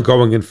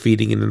going and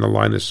feeding, and then the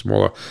line is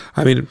smaller.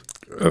 I mean,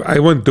 I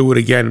wouldn't do it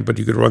again, but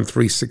you could run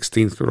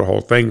 3/16 through the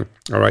whole thing.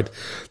 All right.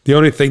 The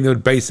only thing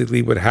that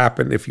basically would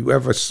happen if you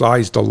ever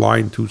sized the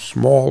line too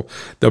small,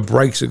 the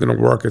brakes are going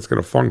to work, it's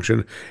going to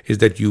function, is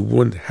that you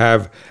wouldn't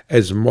have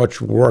as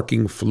much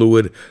working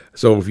fluid.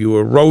 So if you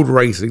were road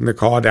racing the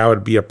car, that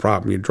would be a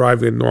problem. You're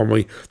driving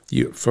normally,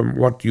 from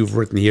what you've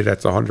written here,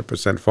 that's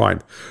 100% fine.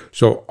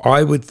 So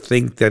I would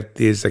think that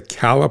there's a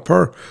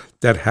caliper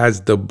that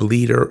has the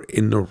bleeder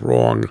in the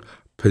wrong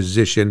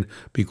position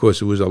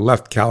because it was a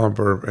left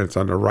caliper and it's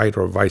on the right,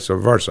 or vice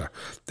versa.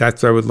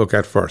 That's what I would look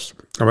at first.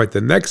 All right,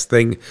 the next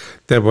thing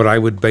that what I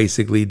would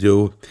basically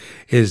do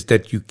is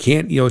that you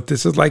can't,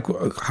 this is like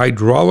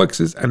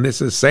hydraulics, and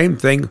this is the same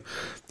thing,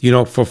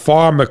 for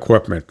farm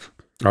equipment,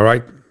 all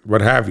right,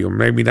 what have you.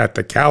 Maybe not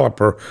the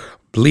caliper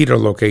bleeder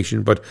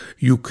location, but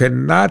you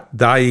cannot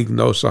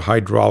diagnose a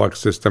hydraulic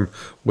system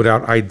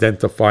without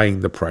identifying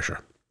the pressure.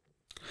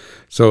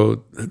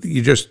 So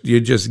you're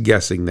just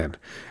guessing then.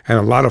 And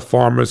a lot of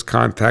farmers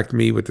contact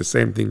me with the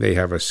same thing. They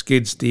have a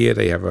skid steer,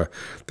 they have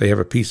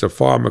a piece of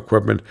farm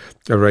equipment.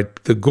 All right.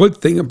 The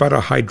good thing about a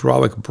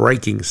hydraulic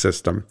braking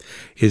system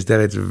is that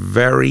it's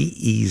very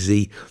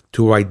easy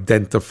to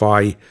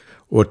identify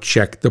or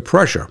check the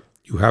pressure.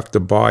 You have to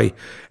buy,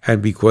 and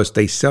because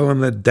they sell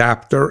an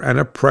adapter and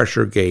a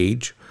pressure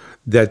gauge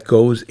that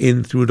goes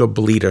in through the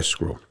bleeder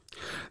screw.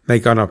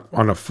 Like on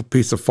a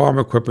piece of farm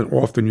equipment,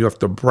 often you have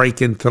to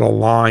break into the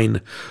line.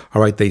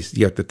 All right,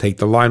 you have to take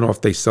the line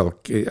off. They sell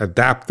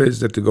adapters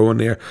that to go in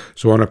there.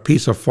 So on a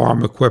piece of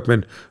farm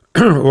equipment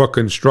or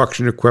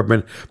construction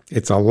equipment,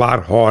 it's a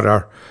lot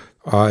harder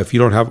if you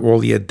don't have all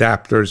the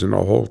adapters and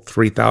a whole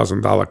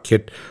 $3,000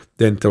 kit,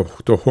 then to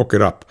hook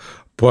it up.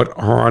 But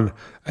on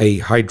a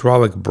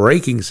hydraulic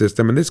braking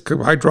system, and this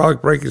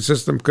hydraulic braking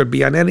system could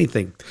be on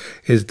anything,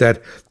 is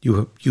that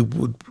you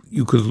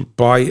could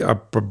buy a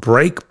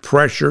brake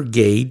pressure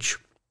gauge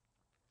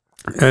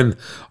and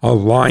a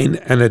line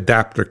and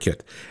adapter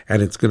kit,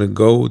 and it's going to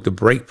go the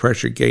brake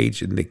pressure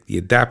gauge, and the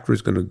adapter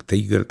is going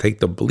to take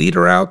the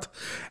bleeder out,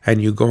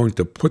 and you're going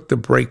to put the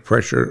brake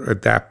pressure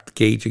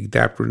gauge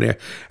adapter in there.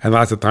 And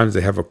lots of times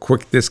they have a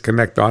quick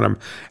disconnect on them,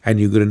 and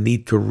you're going to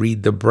need to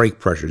read the brake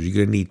pressures. You're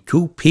going to need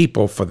 2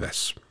 people for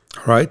this,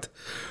 all right?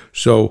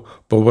 So,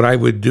 but what I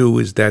would do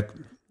is that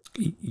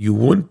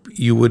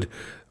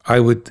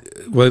well,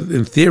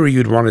 in theory,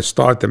 you'd want to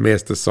start the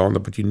master cylinder,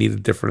 but you need a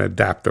different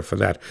adapter for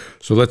that.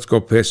 So let's go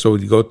let's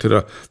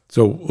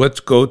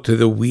go to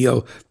the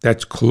wheel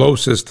that's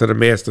closest to the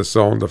master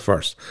cylinder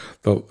first.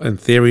 In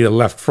theory, the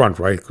left front,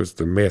 right? Because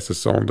the master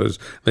cylinders,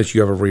 unless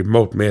you have a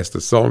remote master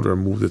cylinder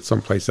and moved it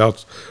someplace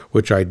else,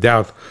 which I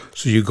doubt.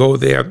 So you go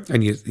there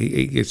and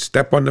you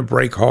step on the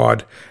brake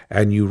hard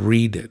and you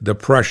read the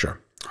pressure.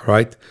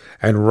 Right,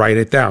 and write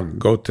it down.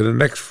 Go to the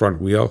next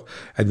front wheel,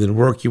 and then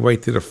work your way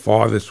to the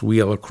farthest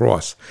wheel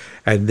across,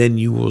 and then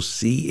you will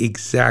see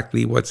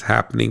exactly what's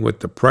happening with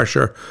the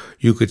pressure.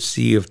 You could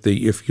see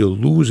if you're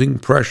losing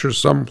pressure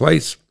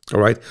someplace. All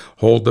right,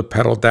 hold the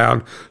pedal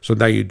down. So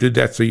now you did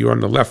that. So you're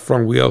on the left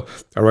front wheel.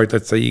 All right,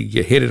 let's say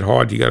you hit it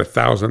hard. You got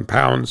 1,000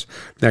 pounds.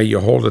 Now you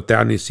hold it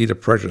down. And you see the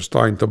pressure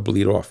starting to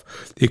bleed off.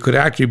 It could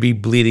actually be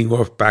bleeding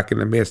off back in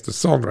the master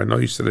cylinder. I know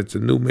you said it's a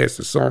new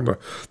master cylinder,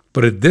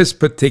 but at this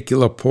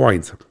particular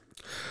point,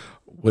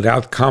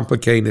 without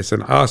complicating this,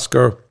 and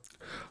Oscar,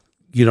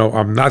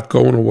 I'm not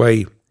going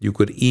away. You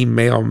could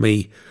email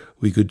me.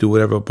 We could do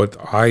whatever, but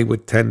I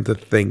would tend to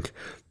think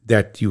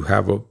that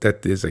that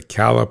there's a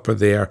caliper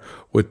there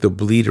with the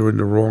bleeder in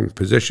the wrong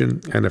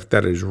position, and if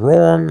that is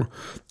wrong,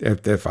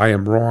 if I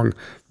am wrong,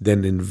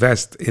 then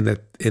invest in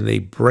a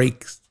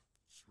brake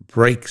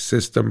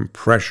system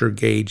pressure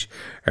gauge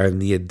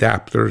and the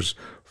adapters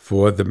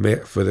for the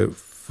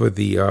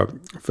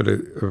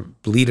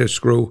bleeder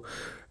screw.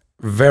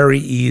 Very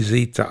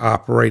easy to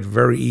operate,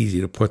 very easy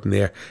to put in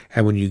there.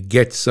 And when you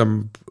get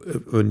some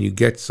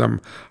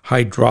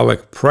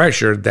hydraulic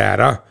pressure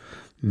data,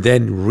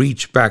 then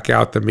reach back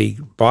out to me,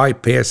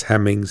 bypass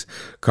Hemmings,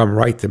 come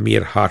right to me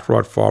at Hot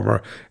Rod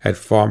Farmer at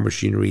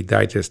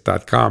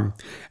farmmachinerydigest.com.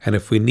 And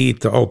if we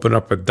need to open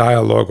up a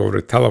dialogue over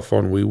the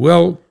telephone, we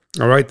will,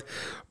 all right?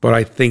 But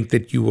I think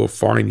that you will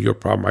find your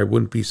problem. I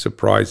wouldn't be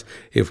surprised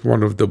if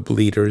one of the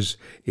bleeders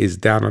is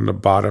down on the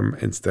bottom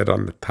instead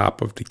on the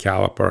top of the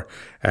caliper,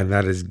 and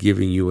that is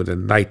giving you a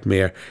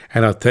nightmare.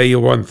 And I'll tell you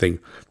one thing,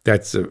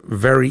 that's a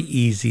very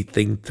easy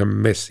thing to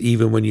miss,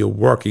 even when you're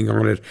working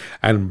on it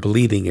and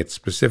bleeding it,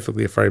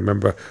 specifically if I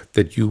remember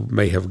that you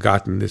may have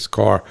gotten this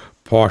car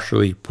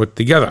partially put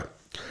together.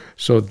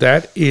 So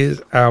that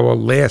is our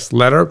last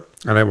letter,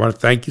 and I want to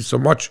thank you so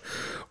much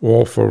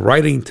all for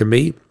writing to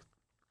me.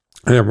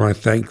 And I want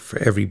to thank for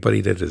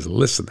everybody that is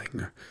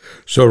listening.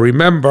 So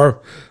remember,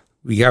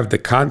 we have the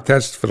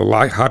contest for the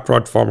Hot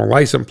Rod Farmer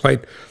license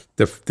plate.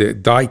 The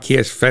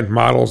die-cast Fendt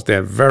models,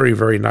 they're very,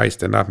 very nice.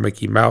 They're not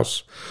Mickey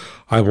Mouse.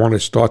 I want to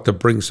start to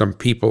bring some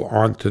people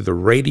onto the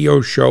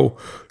radio show.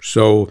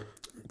 So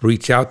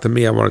reach out to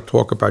me. I want to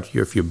talk about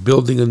you. If you're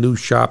building a new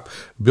shop,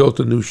 built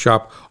a new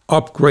shop,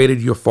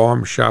 upgraded your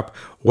farm shop,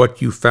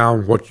 what you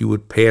found, what you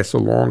would pass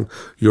along,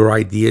 your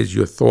ideas,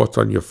 your thoughts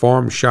on your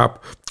farm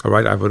shop. All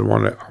right, I would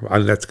want to,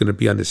 and that's going to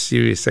be on the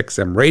Sirius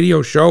XM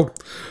radio show.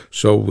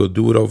 So we'll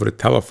do it over the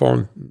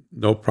telephone,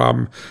 no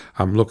problem.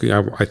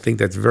 I think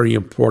that's very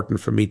important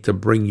for me to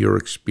bring your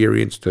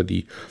experience to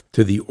the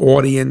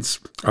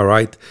audience. All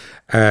right,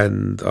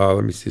 and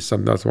let me see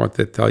something else I want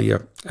to tell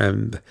you.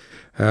 And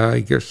I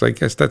guess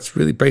that's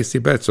really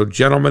basically it. So,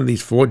 gentlemen,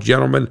 these 4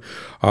 gentlemen,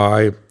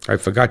 I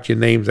forgot your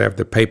names. I have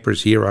the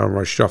papers here. I don't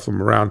want to shuffle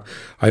them around.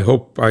 I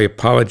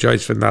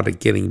apologize for not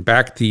getting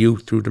back to you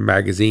through the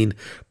magazine,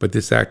 but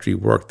this actually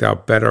worked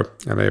out better,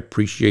 and I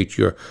appreciate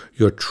your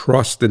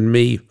trust in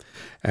me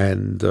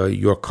and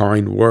your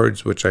kind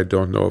words, which I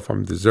don't know if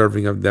I'm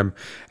deserving of them.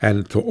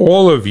 And to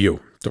all of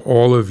you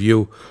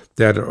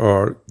that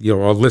are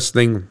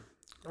listening.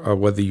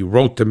 Whether you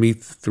wrote to me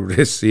through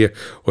this here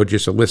or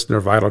just a listener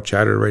of Idle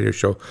Chatter radio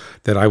show,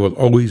 that I will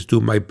always do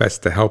my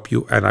best to help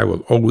you, and I will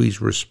always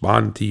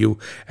respond to you.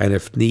 And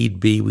if need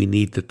be, we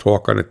need to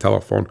talk on the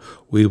telephone,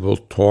 we will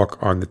talk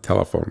on the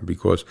telephone,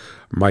 because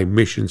my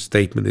mission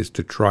statement is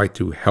to try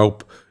to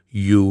help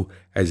you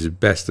as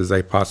best as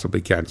I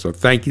possibly can. So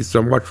thank you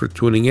so much for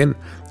tuning in,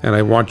 and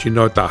I want you to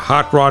know that the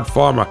Hot Rod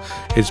Farmer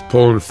is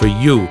pulling for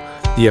you,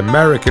 the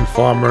American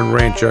farmer and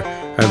rancher,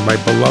 and my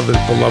beloved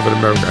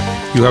America.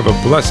 You have a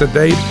blessed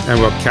day, and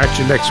we'll catch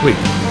you next week.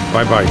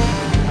 Bye-bye.